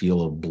has a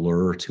feel of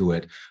blur to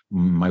it.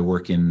 My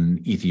work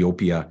in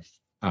Ethiopia,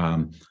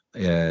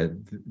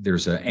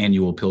 there's an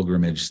annual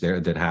pilgrimage there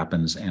that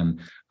happens, and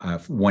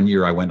one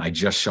year I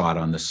just shot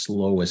on the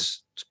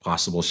slowest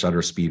possible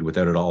shutter speed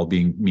without it all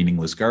being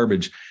meaningless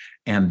garbage.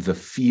 And the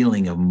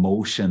feeling of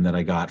motion that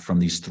I got from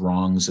these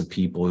throngs of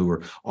people who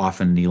were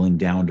often kneeling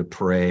down to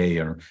pray,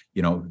 or,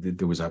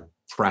 there was a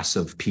press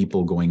of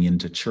people going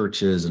into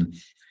churches,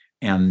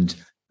 and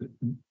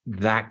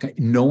that,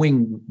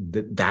 knowing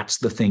that that's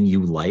the thing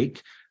you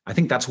like, I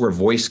think that's where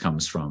voice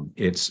comes from.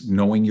 It's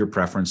knowing your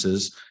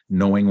preferences,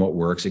 knowing what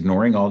works,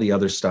 ignoring all the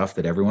other stuff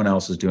that everyone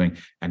else is doing,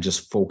 and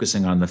just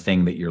focusing on the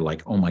thing that you're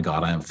like, oh my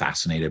God, I am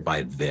fascinated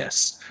by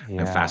this. Yeah.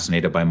 I'm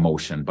fascinated by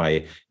motion,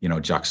 by,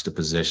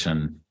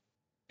 juxtaposition.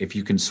 If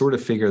you can sort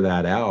of figure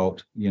that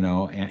out,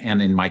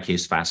 and in my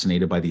case,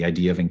 fascinated by the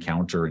idea of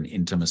encounter and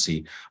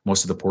intimacy.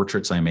 Most of the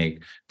portraits I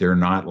make, they're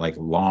not like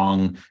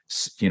long,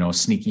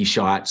 sneaky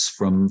shots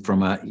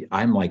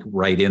I'm like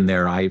right in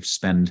there. I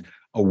spend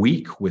a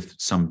week with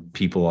some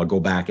people. I'll go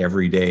back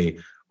every day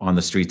on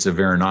the streets of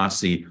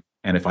Varanasi.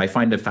 And if I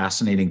find a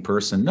fascinating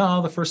person,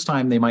 the first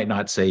time they might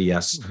not say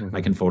yes,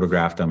 I can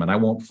photograph them, and I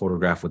won't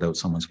photograph without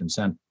someone's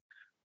consent.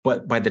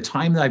 But by the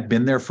time that I've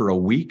been there for a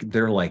week,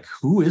 they're like,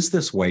 who is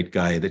this white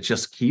guy that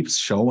just keeps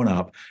showing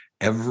up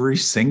every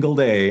single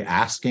day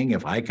asking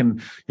if I can,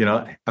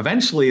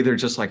 eventually they're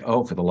just like,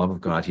 oh, for the love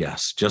of God,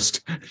 yes,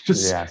 just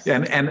yes.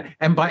 And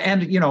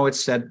it's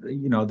said,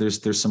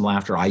 there's some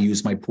laughter. I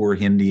use my poor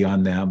Hindi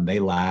on them. They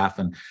laugh,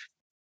 and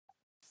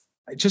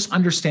just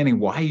understanding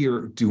why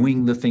you're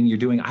doing the thing you're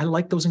doing. I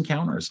like those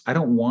encounters. I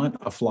don't want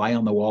a fly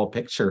on the wall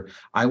picture.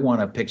 I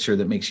want a picture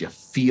that makes you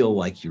feel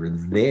like you're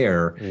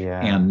there,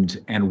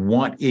 and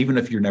want, even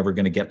if you're never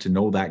going to get to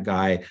know that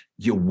guy,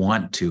 you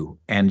want to,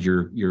 and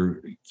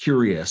you're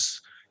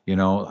curious.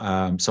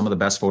 Some of the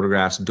best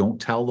photographs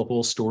don't tell the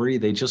whole story.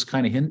 They just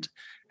kind of hint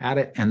at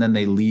it, and then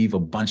they leave a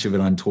bunch of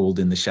it untold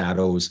in the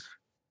shadows,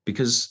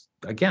 because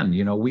again,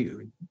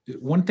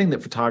 one thing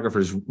that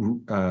photographers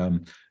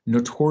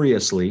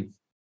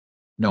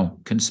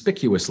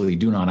conspicuously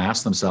do not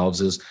ask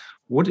themselves is,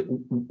 what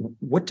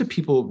do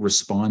people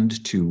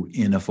respond to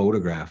in a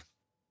photograph?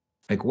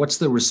 Like, what's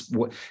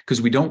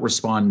because we don't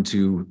respond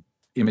to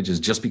images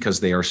just because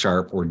they are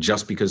sharp or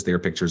just because they're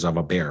pictures of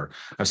a bear.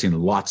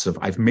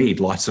 I've made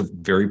lots of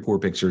very poor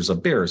pictures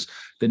of bears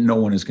that no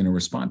one is going to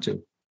respond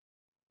to.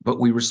 But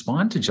we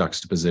respond to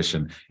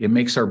juxtaposition. It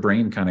makes our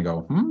brain kind of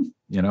go,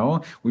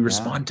 we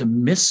respond to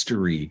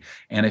mystery.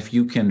 And if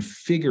you can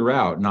figure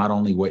out not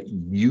only what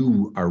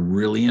you are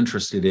really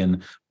interested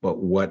in, but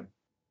what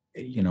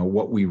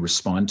we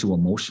respond to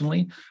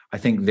emotionally, I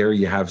think there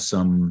you have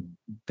some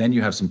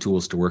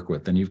tools to work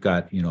with. Then you've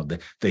got,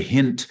 the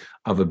hint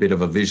of a bit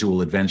of a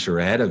visual adventure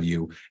ahead of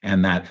you.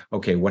 And that,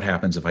 okay, what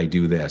happens if I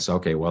do this?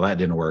 Okay, well, that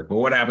didn't work. But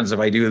what happens if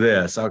I do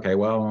this? Okay,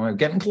 well, I'm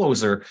getting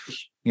closer.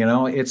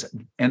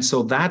 And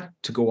so that,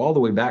 to go all the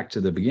way back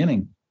to the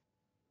beginning,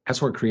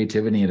 that's where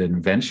creativity and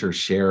adventure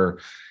share,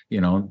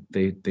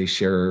 they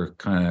share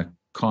kind of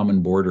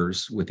common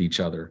borders with each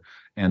other.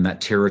 And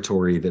that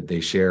territory that they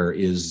share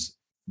is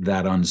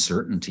that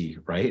uncertainty,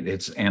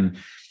 right? And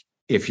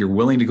if you're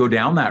willing to go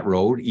down that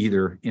road,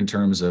 either in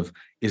terms of,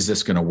 is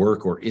this going to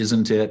work or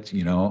isn't it,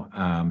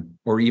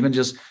 or even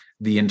just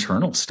the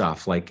internal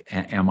stuff, like,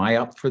 am I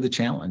up for the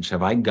challenge?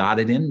 Have I got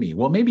it in me?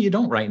 Well, maybe you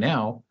don't right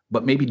now,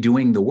 but maybe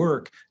doing the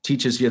work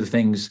teaches you the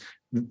things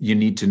you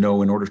need to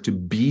know in order to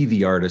be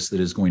the artist that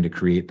is going to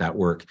create that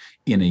work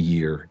in a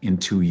year, in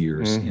 2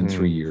 years, in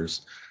 3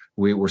 years.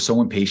 We're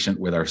so impatient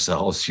with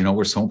ourselves,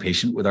 we're so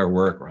impatient with our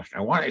work.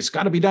 We're like, it's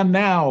got to be done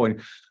now.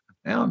 And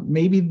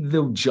maybe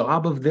the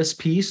job of this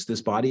piece,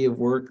 this body of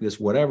work, this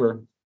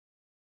whatever,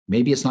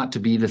 maybe it's not to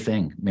be the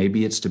thing.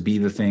 Maybe it's to be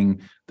the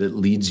thing that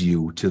leads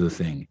you to the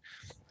thing.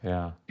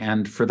 Yeah.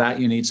 And for that,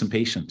 you need some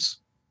patience.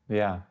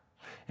 Yeah.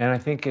 And I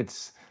think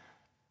it's,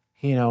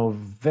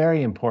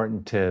 very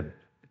important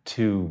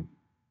to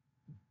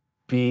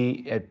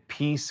be at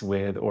peace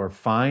with, or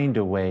find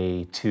a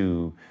way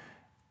to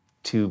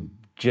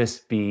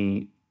just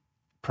be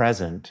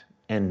present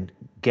and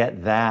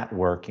get that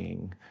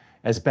working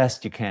as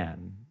best you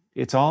can.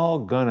 It's all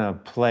gonna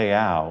play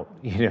out,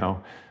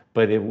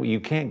 but you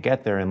can't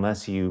get there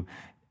unless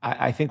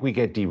I think we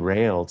get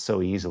derailed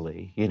so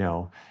easily,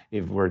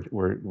 if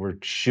we're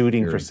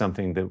shooting for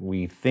something that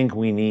we think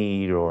we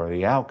need or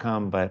the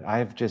outcome. But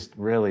I've just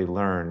really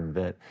learned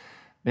that,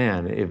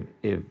 man,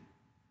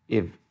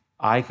 if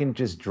I can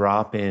just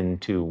drop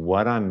into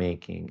what I'm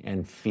making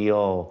and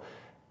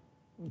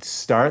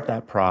start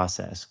that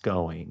process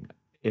going.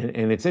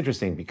 And it's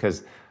interesting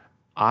because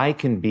I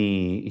can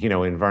be,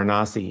 in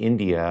Varanasi,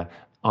 India,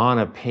 on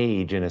a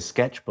page in a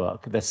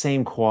sketchbook, the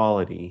same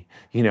quality,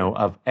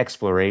 of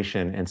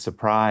exploration and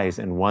surprise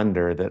and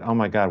wonder that, oh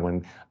my God,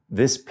 when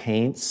this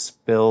paint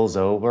spills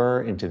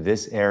over into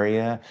this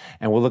area,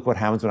 and well, look what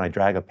happens when I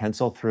drag a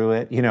pencil through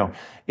it.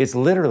 It's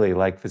literally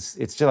like this,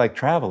 it's just like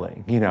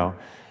traveling,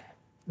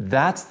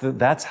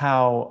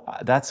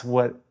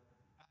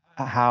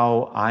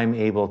 how I'm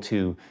able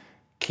to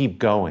keep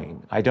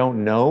going. I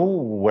don't know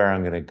where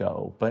I'm going to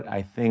go, but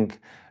I think,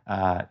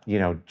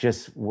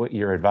 just what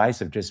your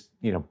advice of just,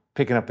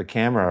 picking up the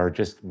camera or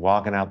just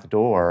walking out the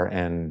door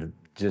and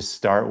just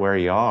start where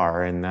you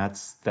are, and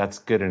that's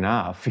good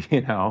enough,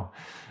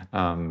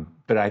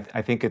 But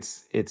I think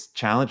it's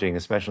challenging,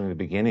 especially in the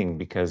beginning,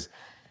 because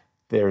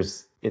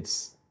it's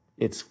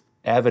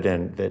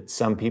evident that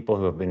some people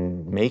who have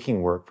been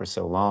making work for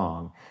so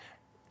long,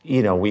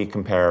 we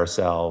compare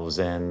ourselves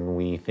and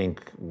we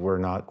think we're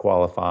not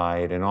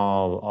qualified and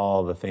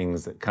all the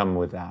things that come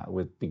with that,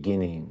 with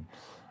beginning.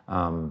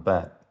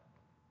 But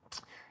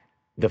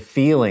the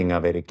feeling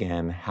of it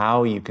again,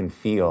 how you can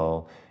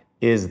feel,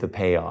 is the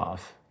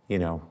payoff,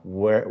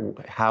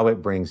 how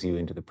it brings you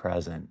into the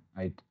present,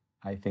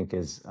 I think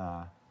is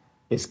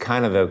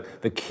kind of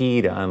the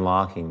key to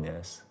unlocking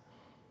this.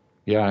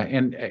 Yeah.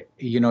 And,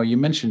 you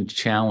mentioned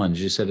challenge.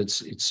 You said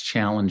it's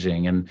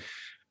challenging, and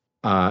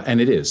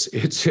it is.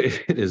 It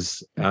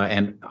is.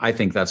 And I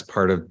think that's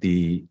part of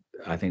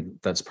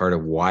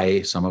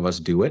why some of us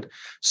do it.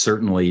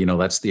 Certainly,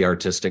 that's the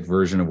artistic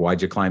version of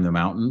why'd you climb the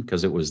mountain,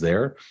 because it was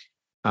there.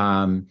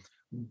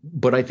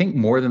 But I think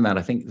more than that,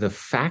 I think the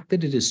fact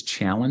that it is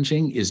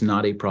challenging is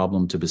not a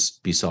problem to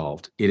be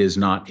solved. It is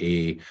not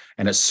and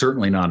it's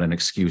certainly not an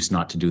excuse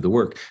not to do the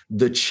work.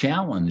 The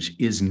challenge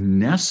is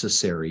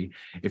necessary.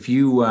 If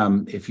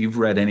you've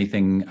read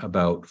anything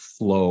about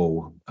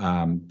flow,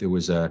 there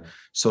was a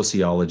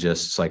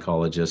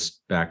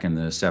psychologist back in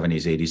the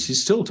 70s, 80s.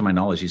 He's still, to my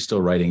knowledge, he's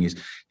still writing.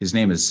 His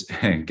name is,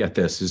 get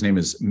this, his name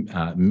is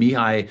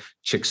Mihai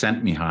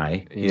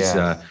Csikszentmihalyi. He's,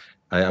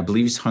 I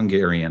believe he's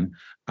Hungarian.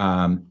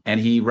 And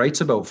he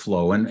writes about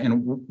flow,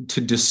 and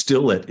to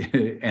distill it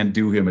and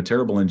do him a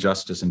terrible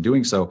injustice in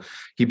doing so,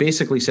 he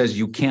basically says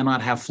you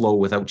cannot have flow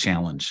without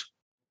challenge.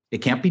 It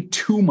can't be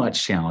too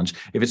much challenge.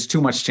 If it's too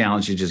much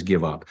challenge, you just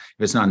give up.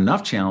 If it's not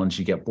enough challenge,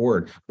 you get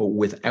bored. But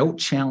without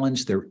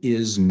challenge, there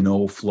is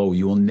no flow.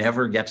 You will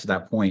never get to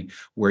that point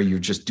where you're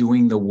just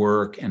doing the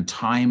work and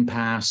time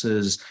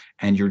passes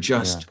and you're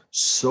just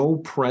so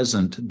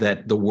present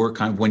that the work,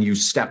 when you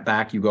step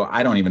back, you go,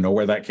 I don't even know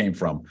where that came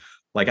from.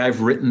 Like,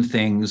 I've written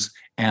things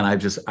and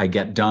I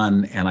get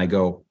done and I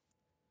go,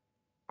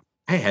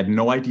 I had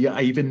no idea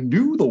I even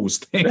knew those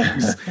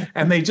things.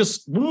 And they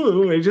just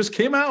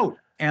came out.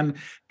 And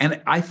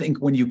I think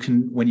when you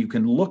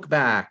can look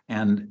back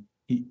and,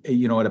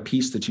 at a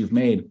piece that you've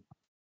made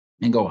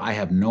and go, I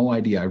have no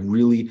idea.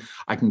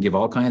 I can give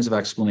all kinds of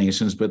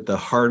explanations, but the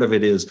heart of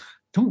it is,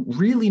 don't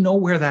really know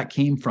where that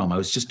came from. I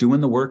was just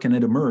doing the work and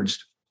it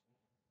emerged.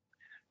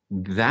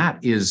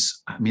 That's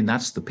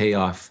the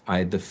payoff.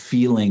 The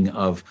feeling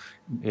of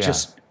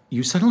just,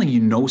 you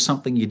suddenly,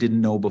 something you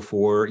didn't know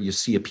before. You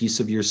see a piece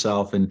of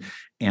yourself and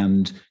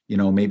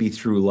maybe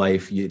through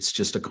life, it's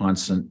just a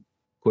constant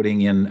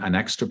putting in an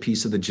extra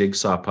piece of the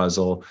jigsaw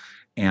puzzle.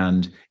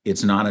 And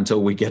it's not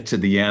until we get to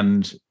the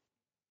end,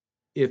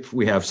 if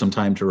we have some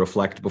time to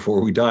reflect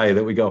before we die,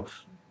 that we go,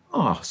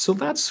 oh, so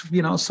that's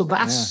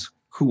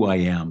who I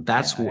am.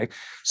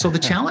 So the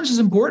challenge is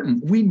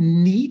important. We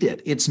need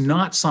it. It's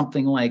not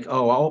something like,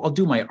 oh, I'll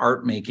do my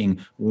art making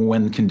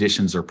when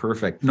conditions are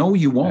perfect. No,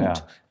 you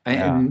won't.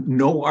 And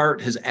no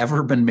art has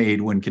ever been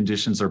made when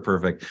conditions are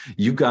perfect.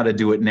 You've got to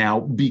do it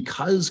now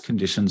because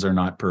conditions are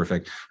not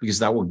perfect, because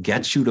that will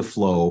get you to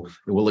flow.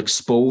 It will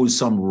expose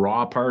some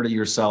raw part of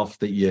yourself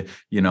that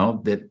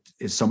that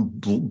is some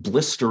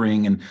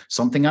blistering and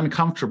something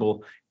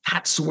uncomfortable.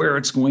 that's where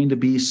it's going to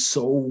be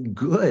so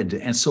good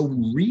and so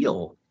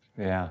real.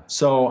 Yeah.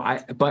 So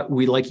but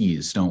we like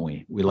ease, don't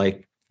we? We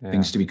like Yeah.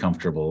 things to be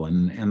comfortable,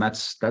 and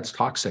that's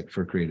toxic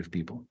for creative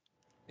people.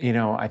 You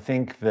know, I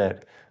think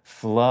that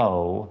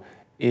flow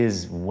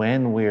is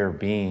when we're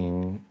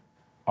being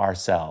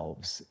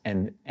ourselves,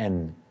 and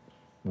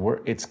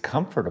it's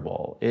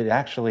comfortable. It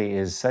actually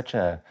is such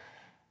a,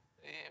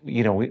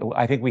 you know,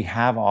 I think we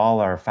have all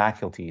our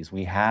faculties.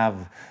 We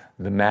have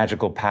the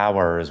magical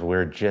powers.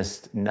 We're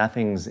just,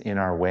 nothing's in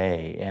our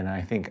way. And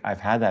I think I've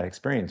had that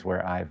experience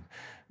where I've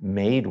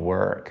made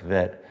work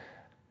that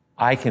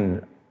I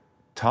can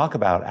talk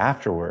about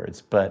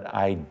afterwards, but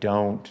I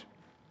don't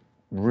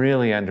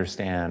really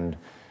understand.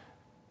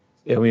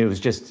 I mean,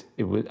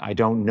 I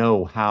don't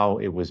know how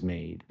it was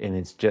made. And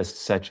it's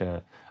just such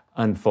a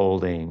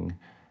unfolding.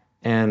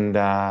 And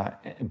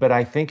but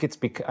I think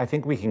I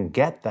think we can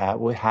get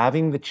that with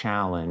having the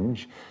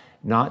challenge,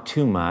 not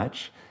too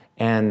much,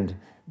 and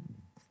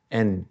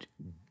and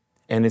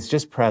it's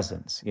just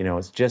presence. You know,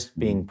 it's just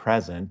being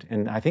present.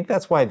 And I think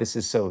that's why this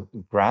is so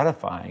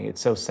gratifying.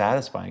 It's so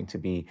satisfying to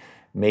be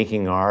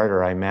making art,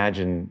 or I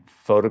imagine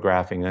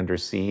photographing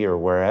undersea or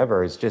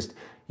wherever. It's just,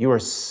 you are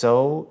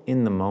so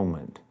in the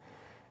moment,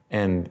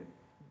 and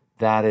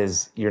that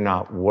is, you're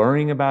not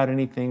worrying about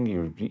anything.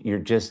 You're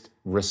just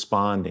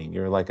responding.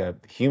 You're like a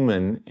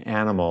human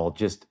animal,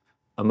 just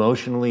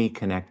emotionally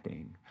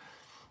connecting.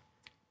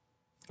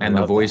 And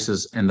the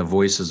voices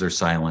are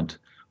silent.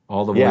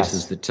 All the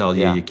voices that tell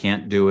you you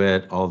can't do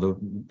it, all the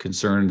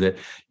concern that,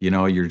 you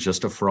know, you're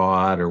just a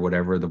fraud or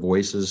whatever, the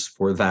voices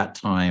for that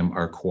time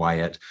are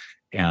quiet.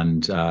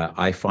 And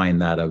I find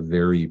that a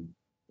very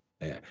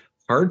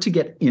hard to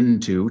get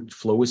into.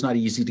 Flow is not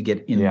easy to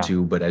get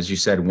into, but as you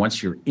said,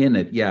 once you're in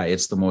it,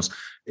 it's the most,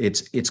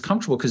 it's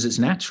comfortable because it's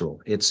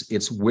natural.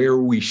 It's where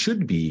we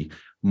should be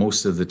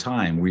most of the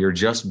time. We are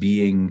just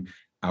being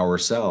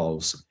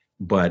ourselves,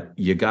 but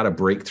you got to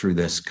break through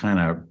this kind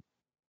of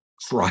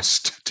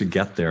crust to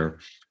get there.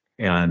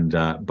 And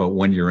but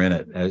when you're in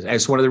it,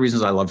 it's one of the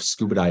reasons I love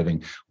scuba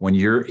diving. When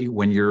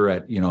you're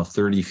at, you know,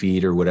 30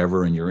 feet or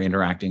whatever, and you're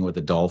interacting with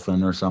a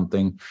dolphin or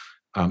something,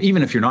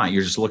 even if you're not,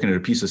 you're just looking at a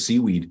piece of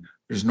seaweed.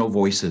 There's no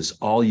voices.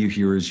 All you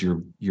hear is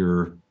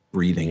your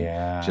breathing,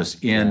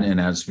 just in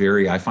and as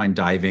I find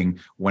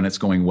diving, when it's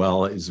going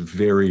well, is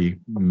very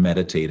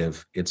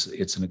meditative. It's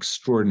an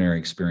extraordinary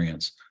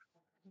experience.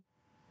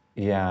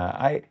 Yeah,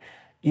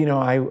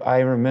 I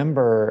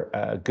remember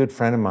a good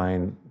friend of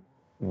mine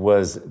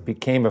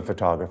became a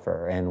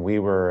photographer, and we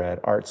were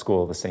at art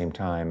school at the same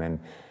time, and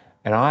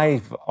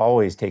I've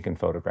always taken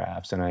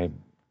photographs, and I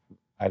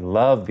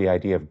love the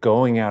idea of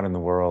going out in the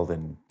world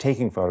and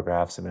taking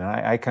photographs. I mean,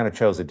 I kind of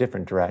chose a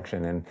different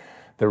direction. And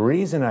the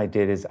reason I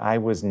did is I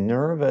was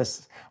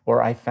nervous,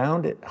 or I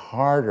found it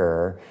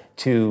harder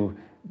to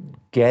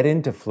get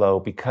into flow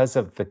because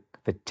of the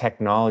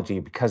technology,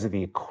 because of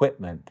the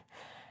equipment.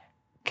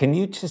 Can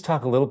you just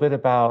talk a little bit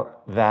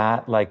about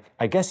that? Like,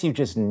 I guess you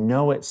just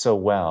know it so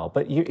well,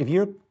 but if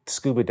you're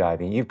scuba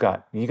diving, you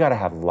got to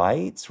have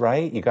lights,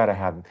 right? You got to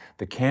have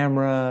the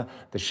camera,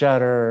 the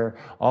shutter,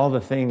 all the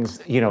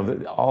things, you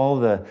know, all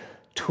the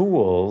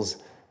tools.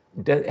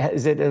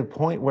 Is it at a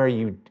point where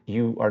you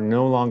are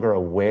no longer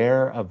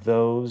aware of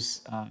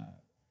those,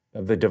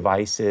 of the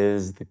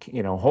devices,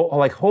 you know,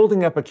 like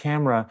holding up a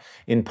camera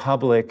in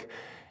public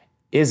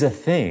is a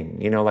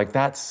thing, you know, like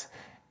that's,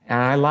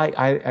 and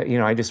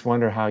I just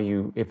wonder how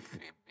you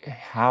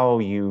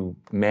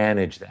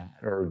manage that,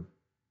 or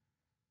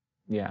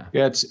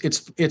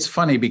it's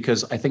funny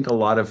because I think a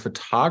lot of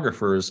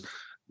photographers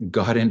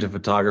got into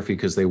photography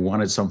because they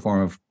wanted some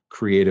form of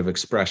creative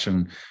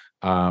expression,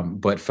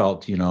 but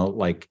felt, you know,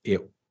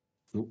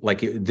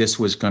 this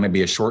was going to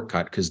be a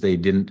shortcut because they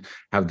didn't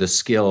have the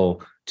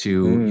skill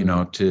to, you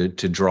know, to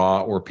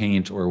draw or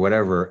paint or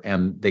whatever.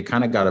 And they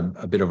kind of got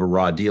a bit of a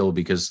raw deal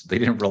because they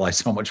didn't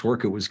realize how much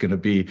work it was going to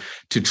be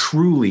to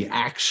truly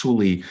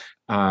actually,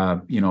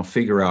 you know,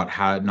 figure out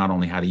how, not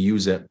only how to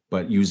use it,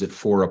 but use it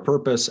for a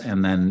purpose,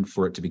 and then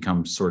for it to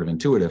become sort of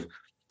intuitive.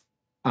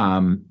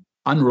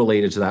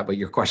 Unrelated to that, but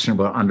your question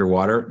about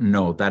underwater,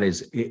 no,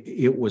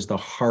 it was the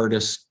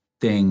hardest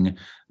thing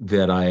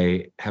that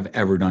I have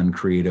ever done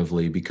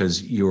creatively,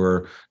 because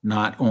you're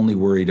not only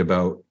worried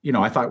about, you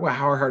know, I thought, well,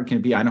 how hard can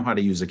it be? I know how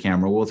to use a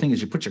camera. Well, the thing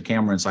is, you put your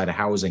camera inside a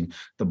housing,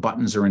 the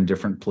buttons are in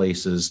different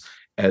places,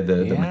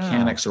 the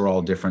mechanics are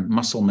all different.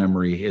 Muscle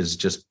memory is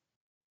just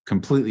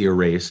completely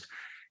erased.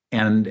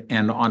 And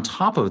on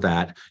top of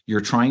that, you're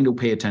trying to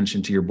pay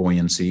attention to your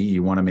buoyancy.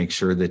 You want to make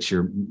sure that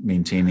you're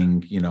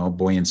maintaining, you know,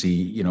 buoyancy,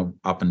 you know,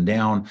 up and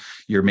down.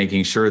 You're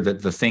making sure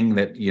that the thing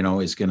that, you know,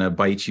 is going to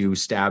bite you,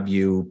 stab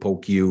you,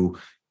 poke you,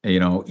 you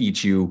know,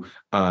 eat you,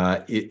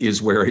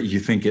 is where you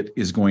think it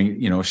is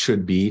going, you know,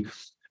 should be.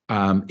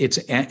 And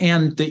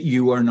that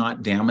you are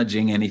not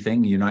damaging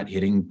anything. You're not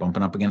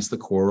bumping up against the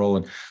coral.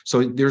 And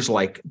so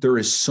there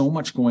is so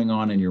much going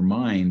on in your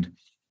mind.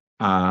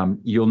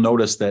 You'll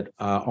notice that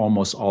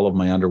almost all of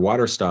my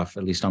underwater stuff,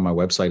 at least on my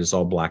website, is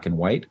all black and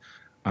white.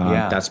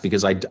 That's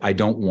because I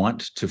don't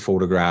want to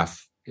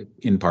photograph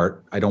in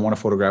part, I don't want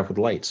to photograph with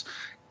lights.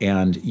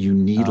 And you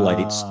need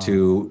lights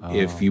to,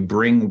 if Oh. you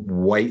bring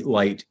white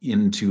light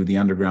into the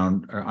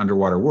underground or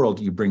underwater world,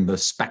 you bring the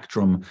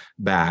spectrum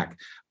back.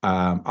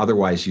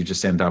 Otherwise, you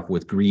just end up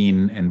with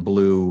green and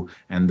blue.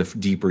 And the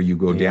deeper you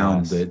go down,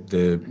 Yes.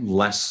 the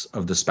less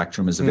of the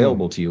spectrum is Hmm.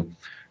 available to you.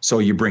 So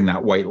you bring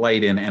that white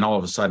light in, and all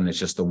of a sudden, it's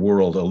just the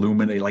world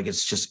illuminated. Like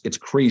it's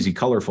crazy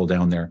colorful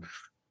down there.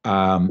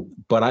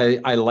 But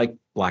I like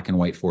black and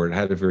white for it. It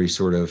had a very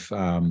sort of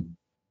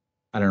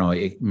I don't know,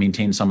 it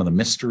maintained some of the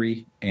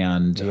mystery.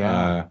 And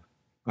Yeah.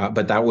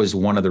 but that was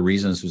one of the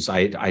reasons was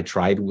I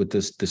tried with the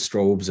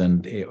strobes,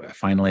 and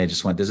finally I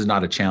just went, this is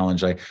not a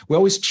challenge. We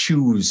always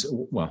choose,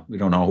 well, we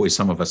don't always,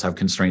 some of us have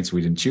constraints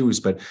we didn't choose,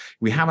 but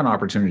we have an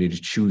opportunity to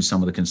choose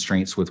some of the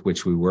constraints with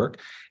which we work.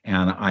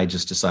 And I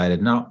just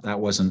decided, no, that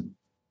was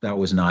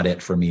not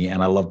it for me.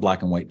 And I love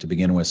black and white to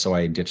begin with, so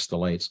I ditched the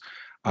lights.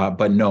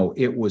 But no,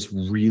 it was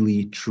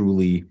really,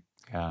 truly,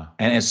 Yeah.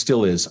 and it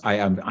still is.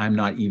 I'm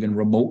not even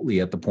remotely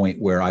at the point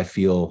where I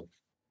feel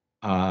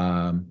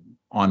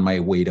on my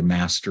way to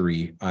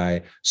mastery.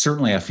 I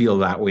feel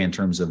that way in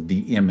terms of the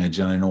image,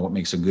 and I know what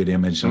makes a good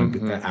image. And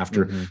Mm-hmm.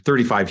 after Mm-hmm.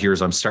 35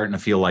 years, I'm starting to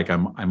feel like I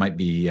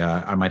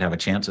might have a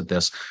chance at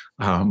this.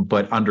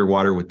 But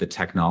underwater with the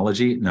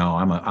technology, no,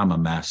 I'm a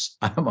mess.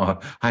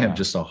 I am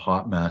just a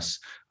hot mess.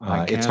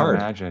 It's hard.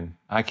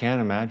 I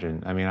can't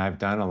imagine. I mean, I've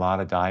done a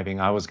lot of diving.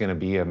 I was going to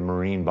be a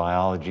marine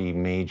biology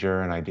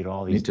major, and I did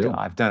all Me these. too.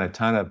 I've done a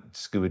ton of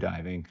scuba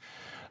diving.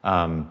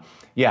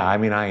 Yeah, I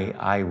mean,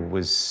 I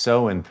was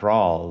so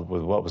enthralled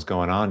with what was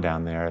going on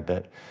down there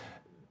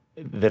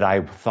that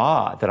I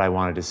thought that I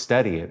wanted to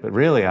study it, but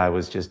really I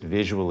was just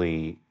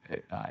visually.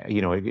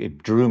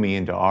 It drew me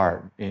into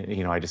art.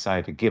 I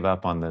decided to give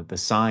up on the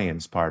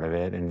science part of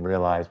it and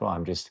realize, well,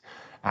 I'm just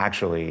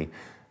actually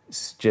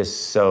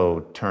just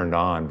so turned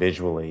on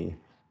visually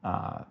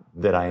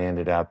that I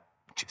ended up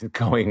just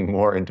going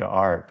more into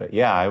art. But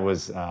yeah,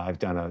 I've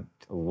done a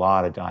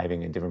lot of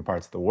diving in different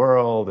parts of the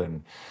world,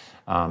 and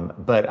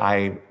but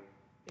I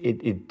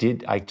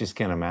just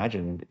can't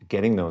imagine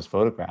getting those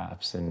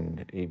photographs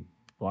and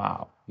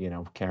wow,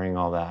 carrying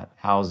all that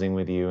housing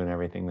with you and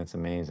everything. That's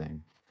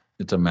amazing.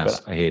 It's a mess.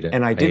 But I hate it.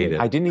 and I hate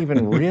I it. didn't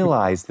even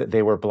realize that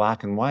they were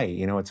black and white.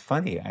 It's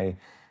funny.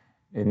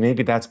 And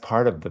maybe that's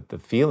part of the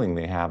feeling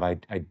they have. I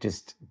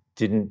just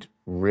didn't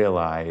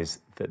realize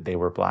that they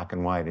were black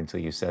and white until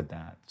you said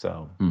that.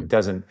 So Hmm.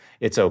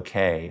 it's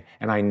okay.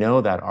 And I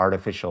know that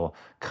artificial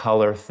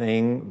color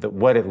thing, that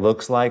what it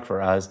looks like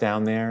for us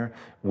down there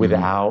Mhm.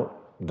 without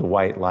the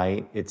white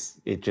light,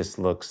 it just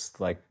looks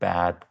like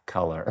bad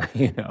color.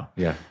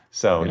 Yeah.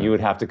 So Yeah. you would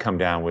have to come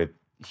down with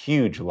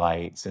huge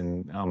lights,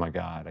 and oh my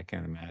God, I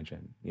can't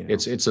imagine.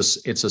 It's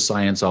a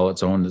science all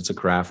its own. It's a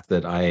craft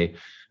that I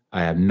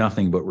have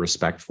nothing but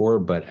respect for,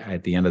 but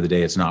at the end of the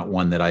day, it's not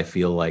one that I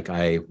feel like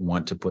I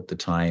want to put the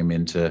time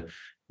into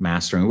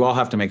mastering. We all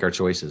have to make our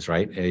choices,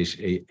 right?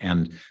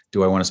 And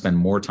do I want to spend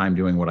more time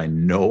doing what I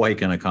know I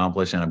can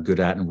accomplish and I'm good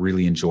at and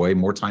really enjoy,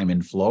 more time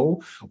in flow,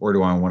 or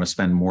do I want to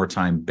spend more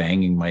time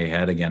banging my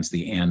head against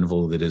the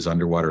anvil that is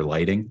underwater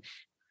lighting?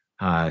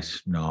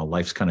 No,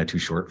 life's kind of too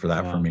short for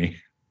that for Yeah. me.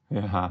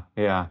 Yeah.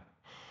 Yeah.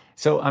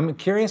 So I'm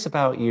curious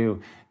about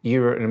you.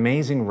 You're an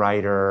amazing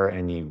writer,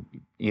 and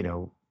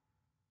you're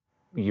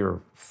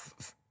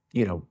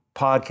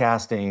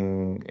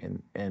podcasting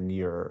and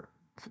your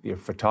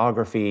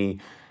photography.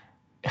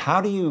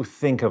 How do you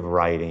think of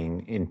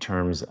writing in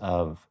terms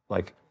of,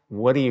 like,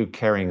 what are you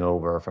carrying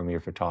over from your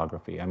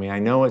photography? I mean, I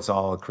know it's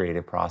all a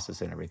creative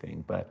process and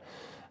everything, but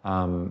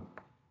um,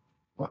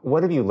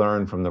 what have you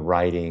learned from the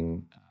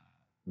writing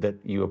that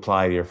you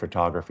apply to your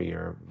photography,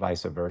 or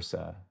vice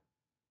versa?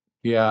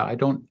 Yeah, I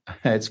don't.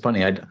 It's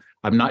funny.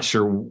 I'm not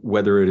sure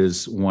whether it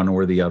is one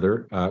or the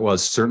other. Well, it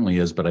certainly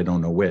is, but I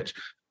don't know which.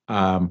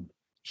 I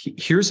think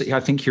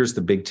here's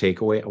the big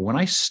takeaway. When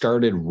I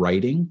started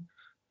writing,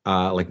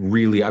 like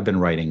really, I've been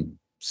writing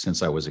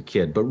since I was a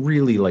kid, but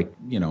really, like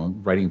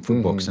writing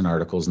for books Hmm. and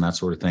articles and that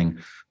sort of thing,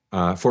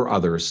 for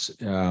others,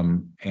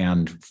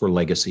 and for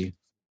legacy.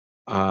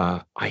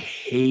 I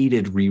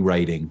hated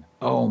rewriting.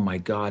 Oh my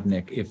God,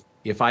 Nick.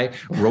 If I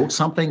wrote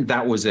something,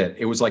 that was it.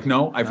 It was like,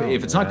 no, Oh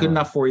if it's not good yeah.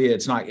 enough for you,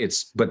 it's not,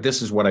 but this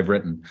is what I've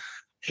written.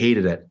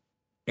 Hated it.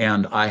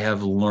 And I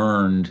have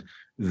learned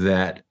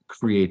that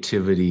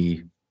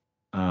creativity,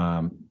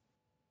 um,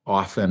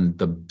 often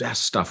the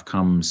best stuff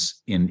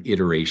comes in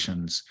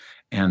iterations,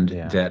 and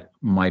Yeah. that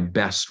my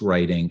best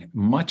writing,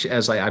 much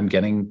as I'm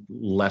getting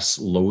less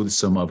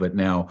loathsome of it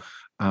now,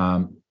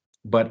 um,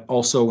 but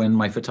also in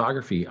my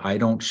photography, I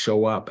don't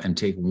show up and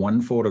take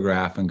one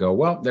photograph and go,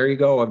 well, there you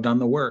go, I've done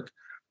the work.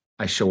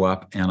 I show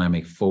up and I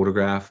make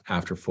photograph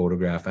after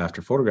photograph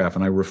after photograph.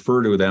 And I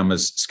refer to them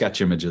as sketch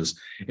images,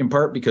 in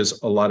part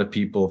because a lot of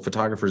people,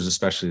 photographers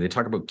especially, they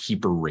talk about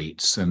keeper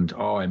rates and,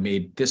 oh, I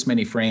made this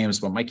many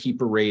frames, but my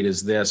keeper rate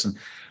is this. And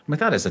I'm like,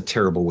 that is a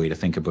terrible way to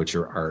think about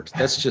your art.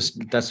 That's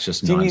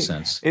just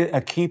nonsense.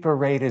 A keeper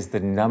rate is the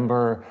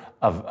number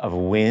of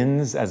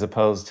wins as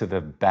opposed to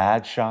the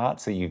bad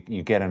shots. So you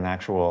get an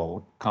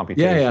actual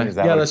computation. Is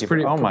that that's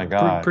pretty. Oh my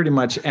God. Pretty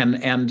much.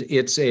 And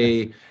it's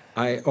the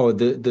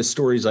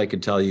stories I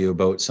could tell you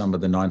about some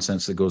of the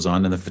nonsense that goes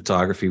on in the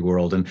photography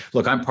world. And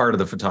look, I'm part of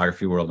the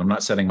photography world. I'm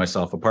not setting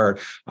myself apart.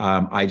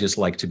 I just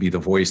like to be the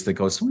voice that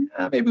goes,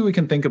 maybe we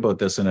can think about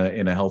this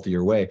in a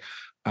healthier way.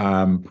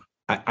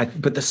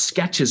 But the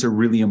sketches are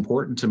really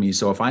important to me.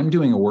 So if I'm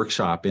doing a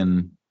workshop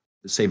in,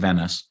 say,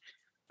 Venice,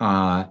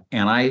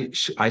 and I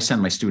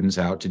send my students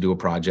out to do a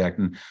project,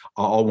 and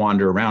I'll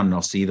wander around and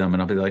I'll see them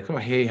and I'll be like, oh,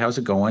 hey, how's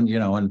it going?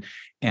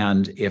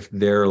 And if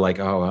they're like,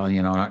 oh, well,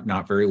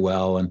 not very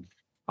well. And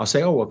I'll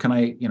say, oh, well, can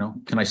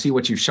I see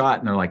what you shot?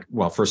 And they're like,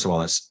 well, first of all,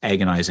 that's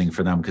agonizing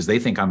for them because they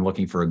think I'm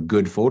looking for a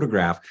good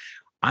photograph.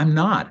 I'm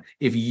not.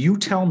 If you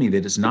tell me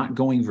that it's not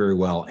going very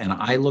well and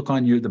I look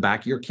on the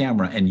back of your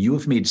camera and you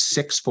have made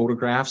 6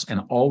 photographs and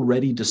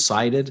already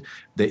decided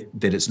that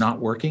it's not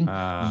working,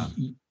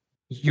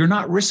 you're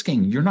not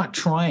risking, you're not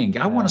trying.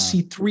 I want to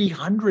see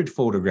 300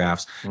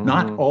 photographs,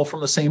 not all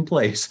from the same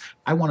place.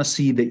 I want to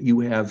see that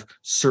you have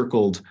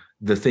circled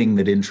the thing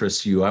that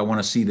interests you. I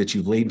want to see that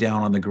you've laid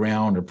down on the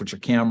ground or put your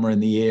camera in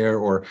the air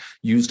or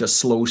used a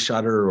slow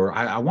shutter, or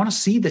I want to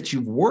see that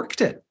you've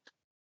worked it.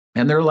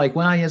 And they're like,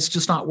 well, it's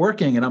just not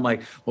working. And I'm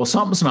like, well,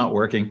 something's not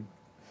working.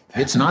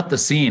 It's not the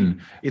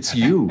scene. It's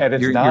you. And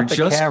it's not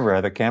the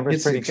camera. The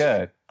camera's pretty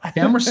good.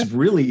 Cameras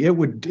really, it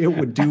would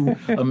do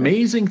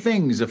amazing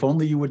things if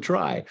only you would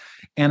try.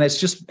 And it's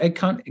just, it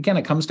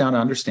comes down to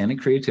understanding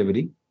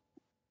creativity.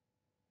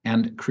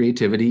 And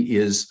creativity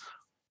is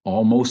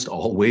almost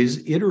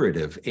always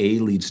iterative. A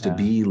leads to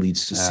B,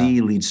 leads to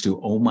C, leads to,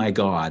 oh my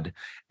God.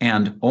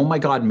 And oh my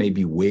God may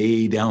be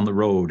way down the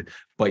road,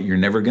 but you're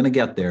never going to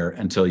get there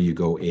until you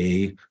go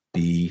A,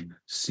 B,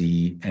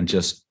 C, and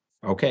just,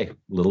 okay,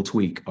 little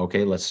tweak.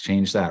 Okay, let's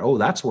change that. Oh,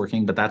 that's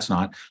working, but that's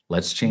not.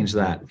 Let's change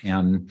that.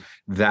 And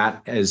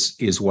that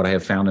is what I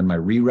have found in my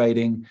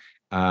rewriting.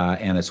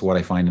 And it's what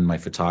I find in my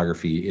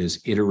photography is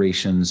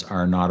iterations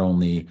are they're not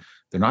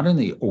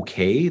only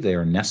okay, they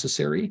are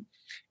necessary.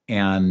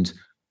 And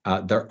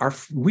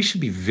we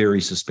should be very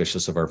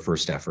suspicious of our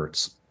first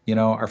efforts.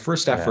 Our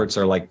first efforts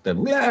are like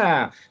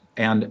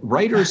and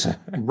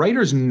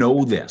writers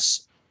know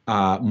this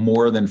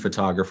more than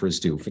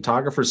photographers do.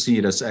 Photographers see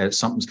it as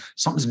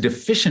something's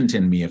deficient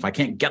in me if I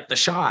can't get the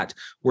shot.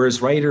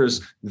 Whereas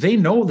writers, they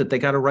know that they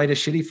got to write a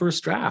shitty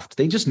first draft.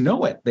 They just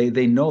know it.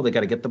 They know they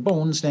got to get the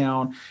bones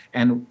down.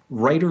 And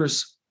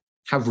writers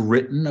have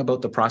written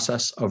about the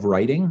process of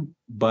writing,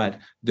 but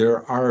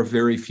there are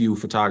very few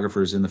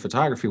photographers in the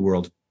photography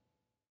world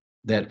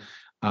that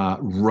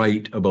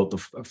write about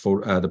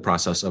the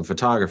process of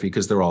photography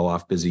because they're all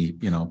off busy,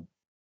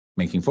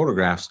 making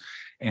photographs,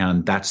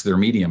 and that's their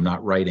medium,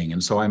 not writing.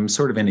 And so I'm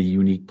sort of in a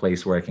unique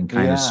place where I can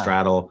kind of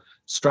straddle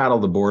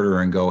the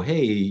border and go,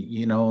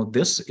 hey,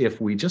 this, if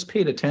we just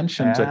paid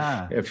attention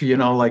to, if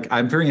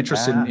I'm very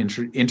interested in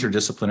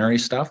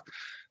interdisciplinary stuff.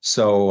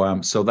 So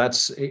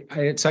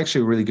it's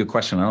actually a really good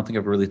question. I don't think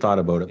I've really thought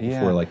about it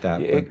before like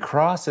that. It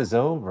crosses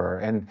over,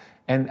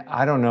 and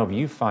I don't know if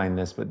you find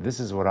this, but this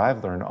is what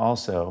I've learned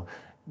also,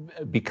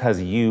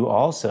 because you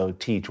also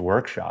teach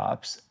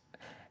workshops.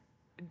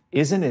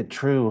 Isn't it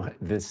true,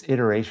 this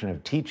iteration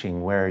of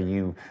teaching where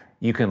you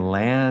can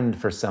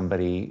land for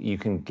somebody, you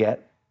can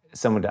get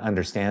someone to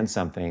understand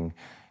something,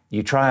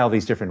 you try all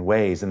these different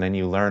ways, and then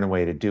you learn a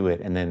way to do it,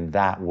 and then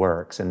that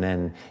works, and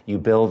then you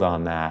build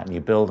on that, and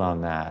you build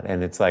on that,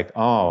 and it's like,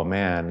 oh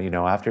man,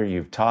 after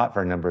you've taught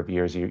for a number of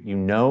years, you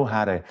know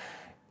how to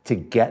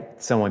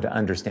get someone to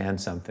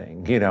understand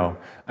something.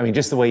 I mean,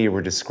 just the way you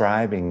were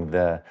describing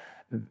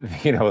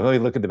let me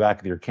look at the back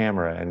of your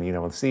camera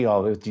and see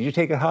all this. Did you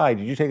take it high?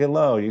 Did you take it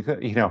low?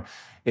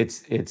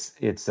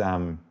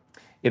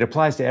 It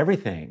applies to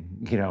everything.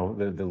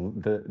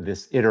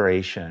 This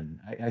iteration.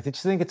 I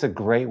just think it's a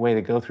great way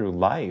to go through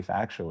life.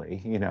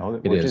 Actually,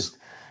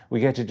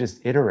 we get to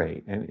just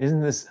iterate, and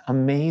isn't this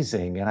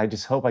amazing? And I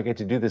just hope I get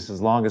to do this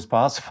as long as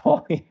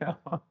possible.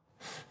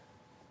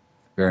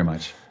 Very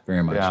much.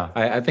 Yeah.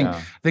 I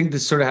think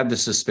this sort of had the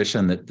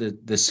suspicion that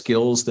the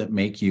skills that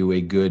make you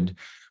a good,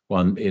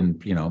 well, in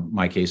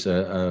my case,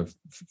 a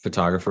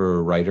photographer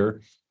or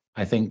writer,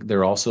 I think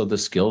they're also the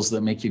skills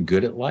that make you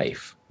good at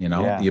life.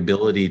 The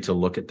ability to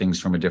look at things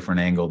from a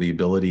different angle, the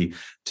ability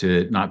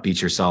to not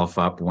beat yourself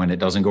up when it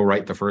doesn't go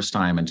right the first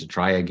time and to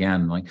try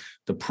again. Like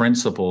the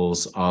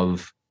principles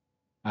of,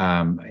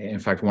 in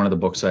fact, one of the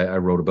books I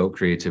wrote about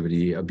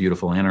creativity, A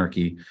Beautiful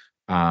Anarchy,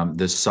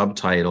 the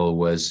subtitle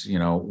was,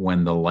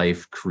 when the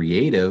life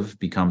creative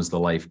becomes the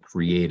life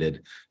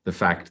created. The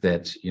fact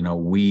that,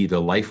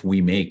 the life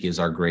we make is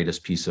our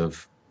greatest piece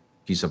of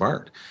piece of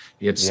art.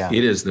 It Yeah.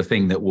 is the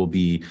thing that will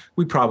be,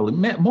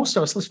 most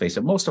of us, let's face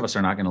it, most of us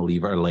are not going to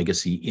leave our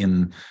legacy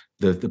in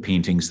the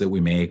paintings that we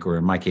make, or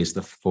in my case,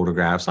 the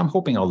photographs. I'm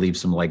hoping I'll leave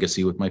some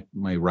legacy with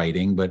my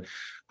writing, but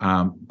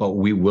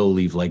we will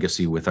leave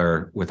legacy with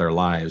our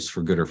lives,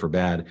 for good or for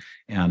bad.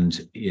 And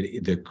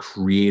the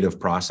creative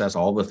process,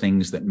 all the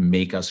things that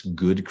make us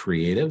good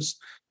creatives,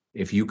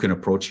 if you can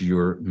approach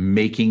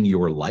making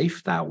your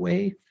life that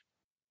way,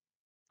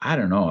 I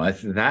don't know.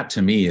 That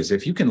to me is,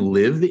 if you can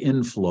live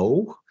in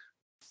flow,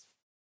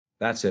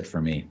 that's it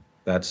for me.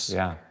 That's,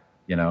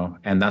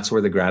 and that's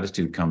where the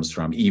gratitude comes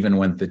from. Even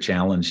when the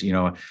challenge,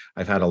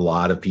 I've had a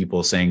lot of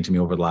people saying to me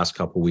over the last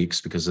couple of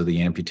weeks, because of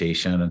the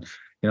amputation, and,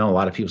 a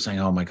lot of people saying,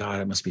 "Oh my God,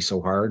 it must be so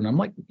hard." And I'm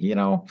like,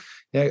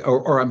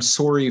 or I'm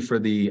sorry for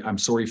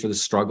the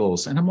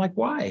struggles. And I'm like,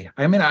 why?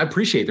 I mean, I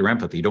appreciate their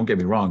empathy. Don't get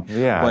me wrong.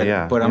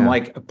 But I'm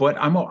like, but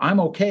I'm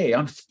okay.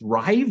 I'm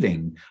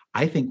thriving.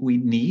 I think we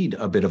need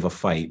a bit of a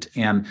fight.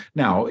 And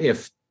now,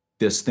 if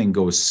this thing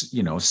goes,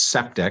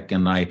 septic,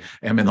 and I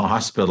am in the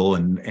hospital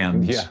and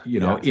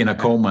in a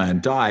coma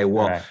and die,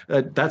 well,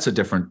 that's a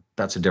different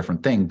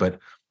thing. But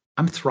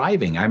I'm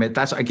thriving. I mean,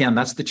 that's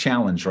the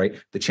challenge, right?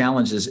 The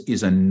challenge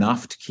is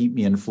enough to keep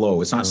me in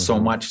flow. It's not so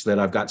much that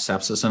I've got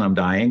sepsis and I'm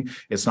dying.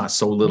 It's not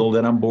so little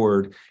that I'm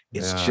bored.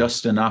 It's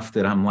just enough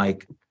that I'm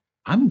like,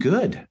 I'm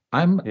good.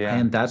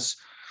 And that's,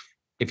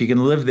 if you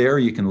can live there,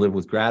 you can live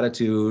with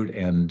gratitude.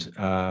 And,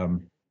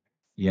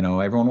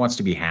 everyone wants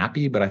to be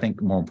happy, but I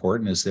think more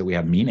important is that we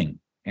have meaning.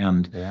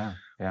 And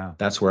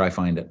that's where I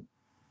find it.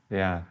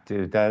 Yeah,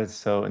 dude, that is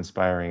so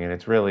inspiring. And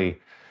it's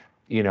really,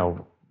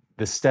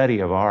 the study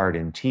of art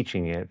and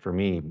teaching it for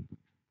me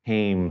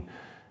came,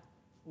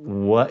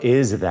 what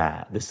is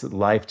that? This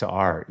life to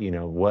art,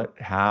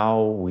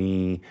 how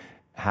we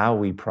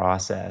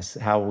process,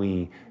 how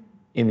we,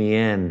 in the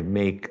end,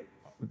 make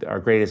our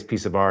greatest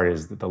piece of art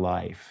is the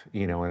life,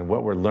 and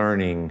what we're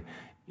learning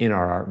in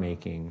our art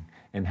making,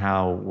 and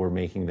how we're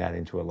making that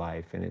into a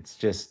life. And it's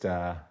just,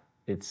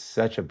 it's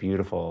such a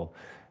beautiful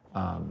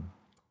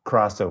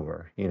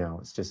crossover,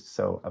 it's just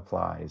so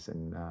applies.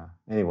 And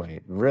anyway,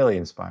 really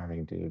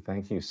inspiring, dude.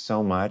 Thank you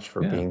so much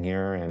for being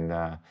here.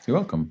 And you're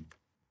welcome.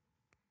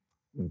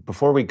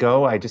 Before we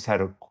go, I just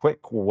had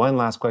one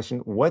last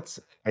question.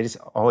 I just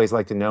always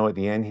like to know at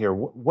the end here,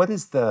 what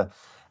is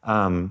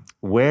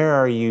where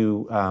are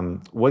you,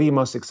 what are you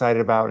most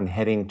excited about and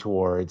heading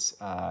towards,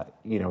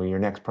 your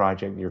next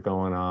project you're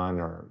going on,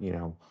 or,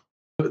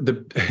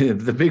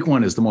 The big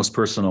one is the most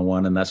personal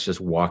one, and that's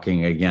just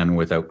walking again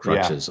without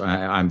crutches.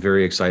 I'm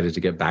very excited to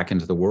get back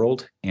into the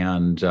world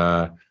and,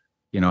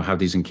 have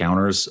these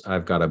encounters.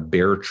 I've got a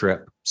bear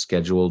trip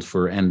scheduled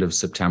for end of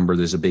September.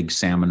 There's a big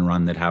salmon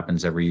run that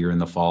happens every year in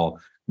the fall.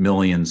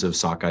 Millions of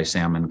sockeye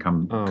salmon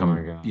come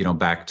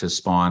back to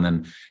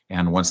spawn,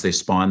 and once they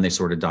spawn, they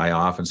sort of die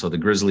off. And so the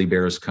grizzly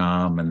bears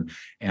come, and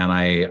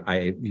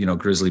I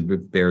grizzly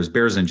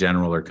bears in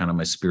general are kind of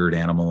my spirit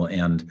animal.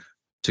 And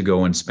to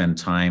go and spend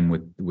time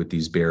with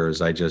these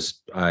bears,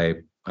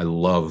 I'm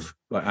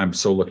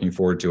so looking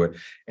forward to it.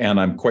 And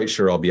I'm quite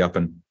sure I'll be up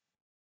and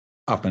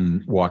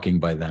walking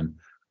by then.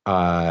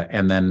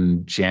 And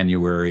then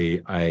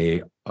January,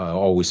 I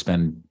always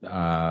spend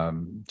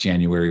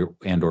January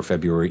and or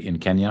February in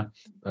Kenya,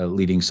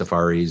 leading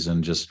safaris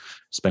and just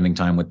spending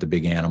time with the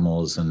big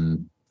animals.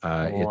 And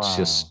it's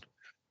just,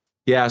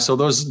 so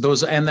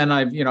those, and then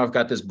I've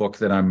got this book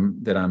that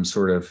I'm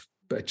sort of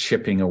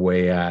chipping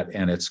away at,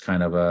 and it's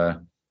kind of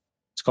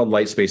it's called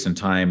Light, Space, and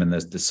Time. And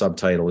the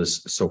subtitle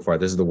is, so far,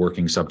 this is the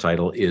working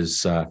subtitle,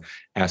 is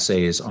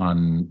essays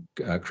on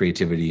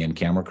creativity and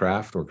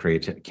cameracraft, or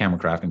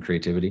cameracraft and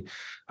creativity.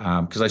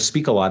 Because I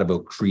speak a lot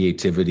about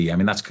creativity. I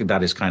mean, that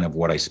is kind of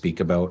what I speak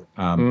about.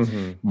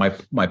 My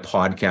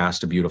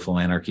podcast, A Beautiful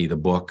Anarchy, the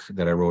book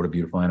that I wrote, A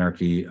Beautiful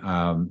Anarchy,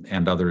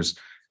 and others,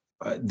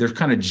 they're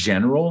kind of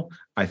general.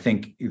 I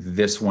think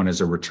this one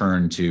is a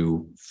return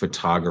to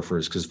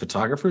photographers, because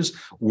photographers,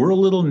 we're a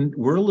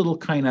little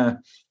kind of,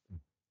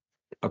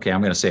 okay,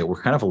 I'm going to say it,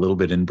 we're kind of a little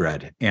bit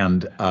inbred,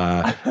 and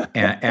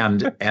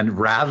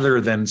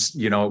rather than,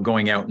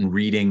 going out and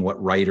reading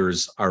what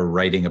writers are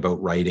writing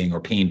about writing,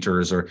 or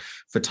painters or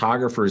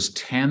photographers,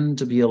 tend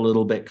to be a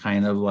little bit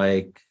kind of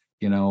like,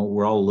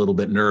 we're all a little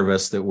bit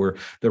nervous that we're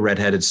the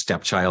redheaded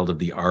stepchild of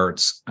the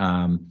arts.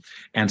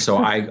 And so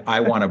I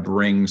want to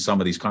bring some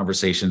of these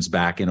conversations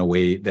back in a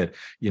way that,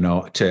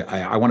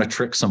 I want to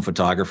trick some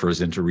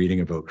photographers into reading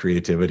about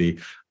creativity,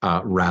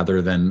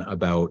 rather than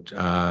about,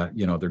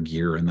 their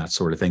gear and that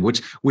sort of thing,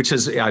 which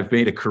I've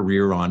made a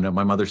career on. And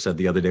my mother said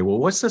the other day, well,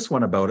 what's this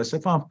one about? I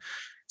said, Mom,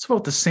 it's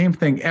about the same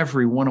thing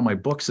every one of my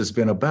books has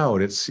been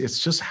about. It's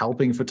just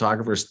helping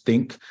photographers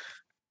think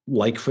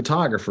like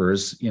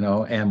photographers,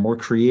 and more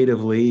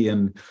creatively.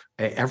 And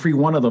every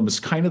one of them is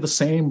kind of the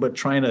same, but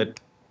trying to,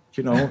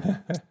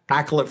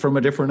 tackle it from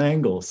a different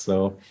angle.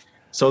 So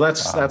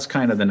that's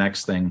kind of the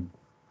next thing.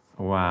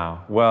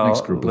 Wow. Well,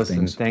 next group of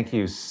things. Thank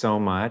you so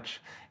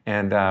much.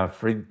 And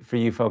for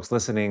you folks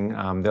listening,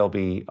 there'll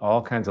be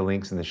all kinds of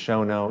links in the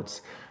show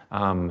notes.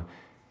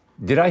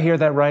 Did I hear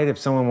that right? If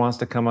someone wants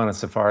to come on a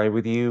safari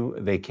with you,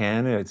 they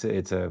can. It's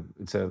a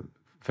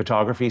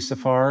photography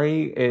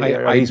safari.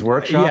 Are these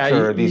workshops, yeah,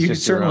 or are these you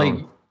just your own?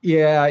 certainly,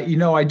 yeah,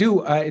 I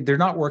do. They're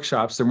not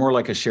workshops. They're more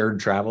like a shared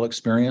travel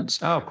experience.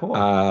 Oh, cool.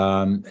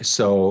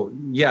 So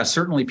yeah,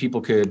 certainly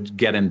people could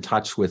get in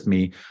touch with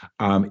me.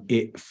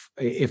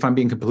 If I'm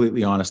being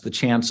completely honest, the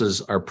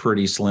chances are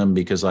pretty slim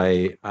because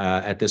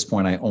at this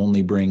point, I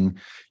only bring,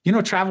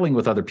 traveling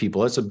with other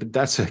people.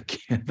 That's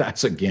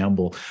a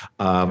gamble.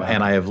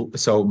 And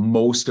so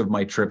most of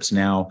my trips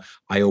now,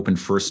 I open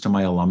first to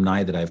my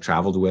alumni that I've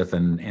traveled with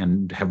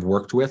and have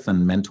worked with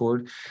and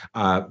mentored,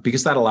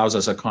 because that allows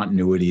us a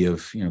continuity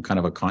of, kind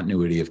of a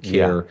continuity of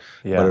care.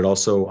 But it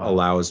also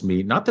allows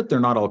me, not that they're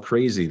not all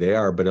crazy, they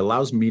are, but it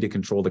allows me to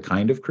control the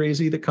kind of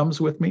crazy that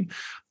comes with me.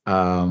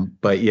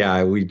 But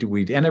yeah,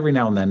 we and every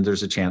now and then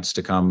there's a chance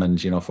to come and,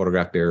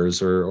 photograph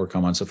bears or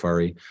come on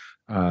safari.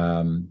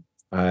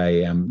 I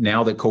am,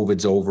 now that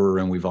COVID's over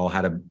and we've all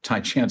had a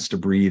chance to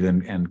breathe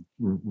and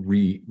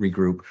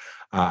regroup,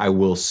 I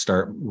will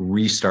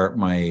restart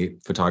my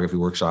photography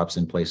workshops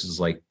in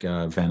places like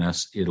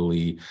Venice,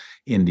 Italy,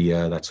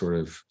 India, that sort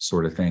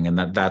of thing,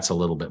 and that's a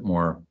little bit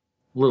more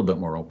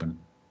open.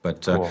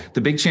 But cool.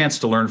 The big chance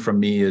to learn from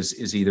me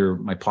is either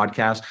my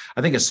podcast.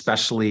 I think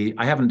especially,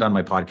 I haven't done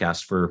my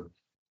podcast for,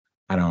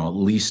 I don't know, at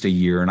least a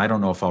year, and I don't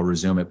know if I'll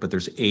resume it, but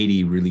there's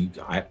 80 really,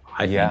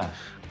 I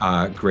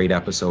think, great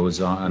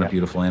episodes on A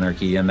Beautiful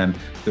Anarchy. And then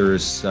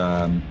there's,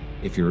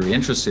 if you're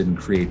interested in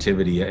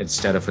creativity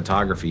instead of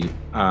photography,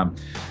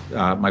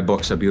 my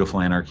books, A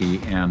Beautiful Anarchy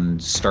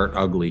and Start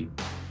Ugly,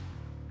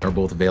 are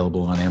both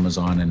available on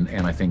Amazon.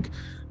 And I think,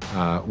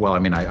 I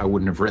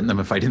wouldn't have written them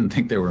if I didn't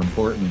think they were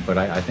important, but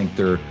I think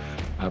they're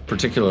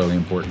particularly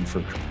important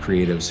for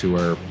creatives who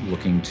are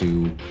looking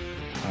to,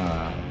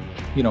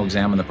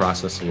 examine the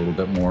process a little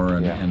bit more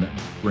and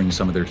bring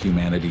some of their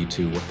humanity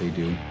to what they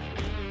do.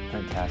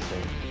 Fantastic.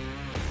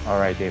 All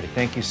right, David,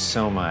 thank you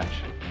so much.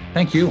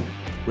 Thank you.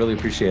 Really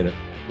appreciate it.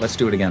 Let's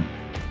do it again.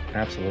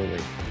 Absolutely.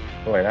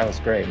 Boy, that was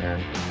great,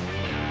 man.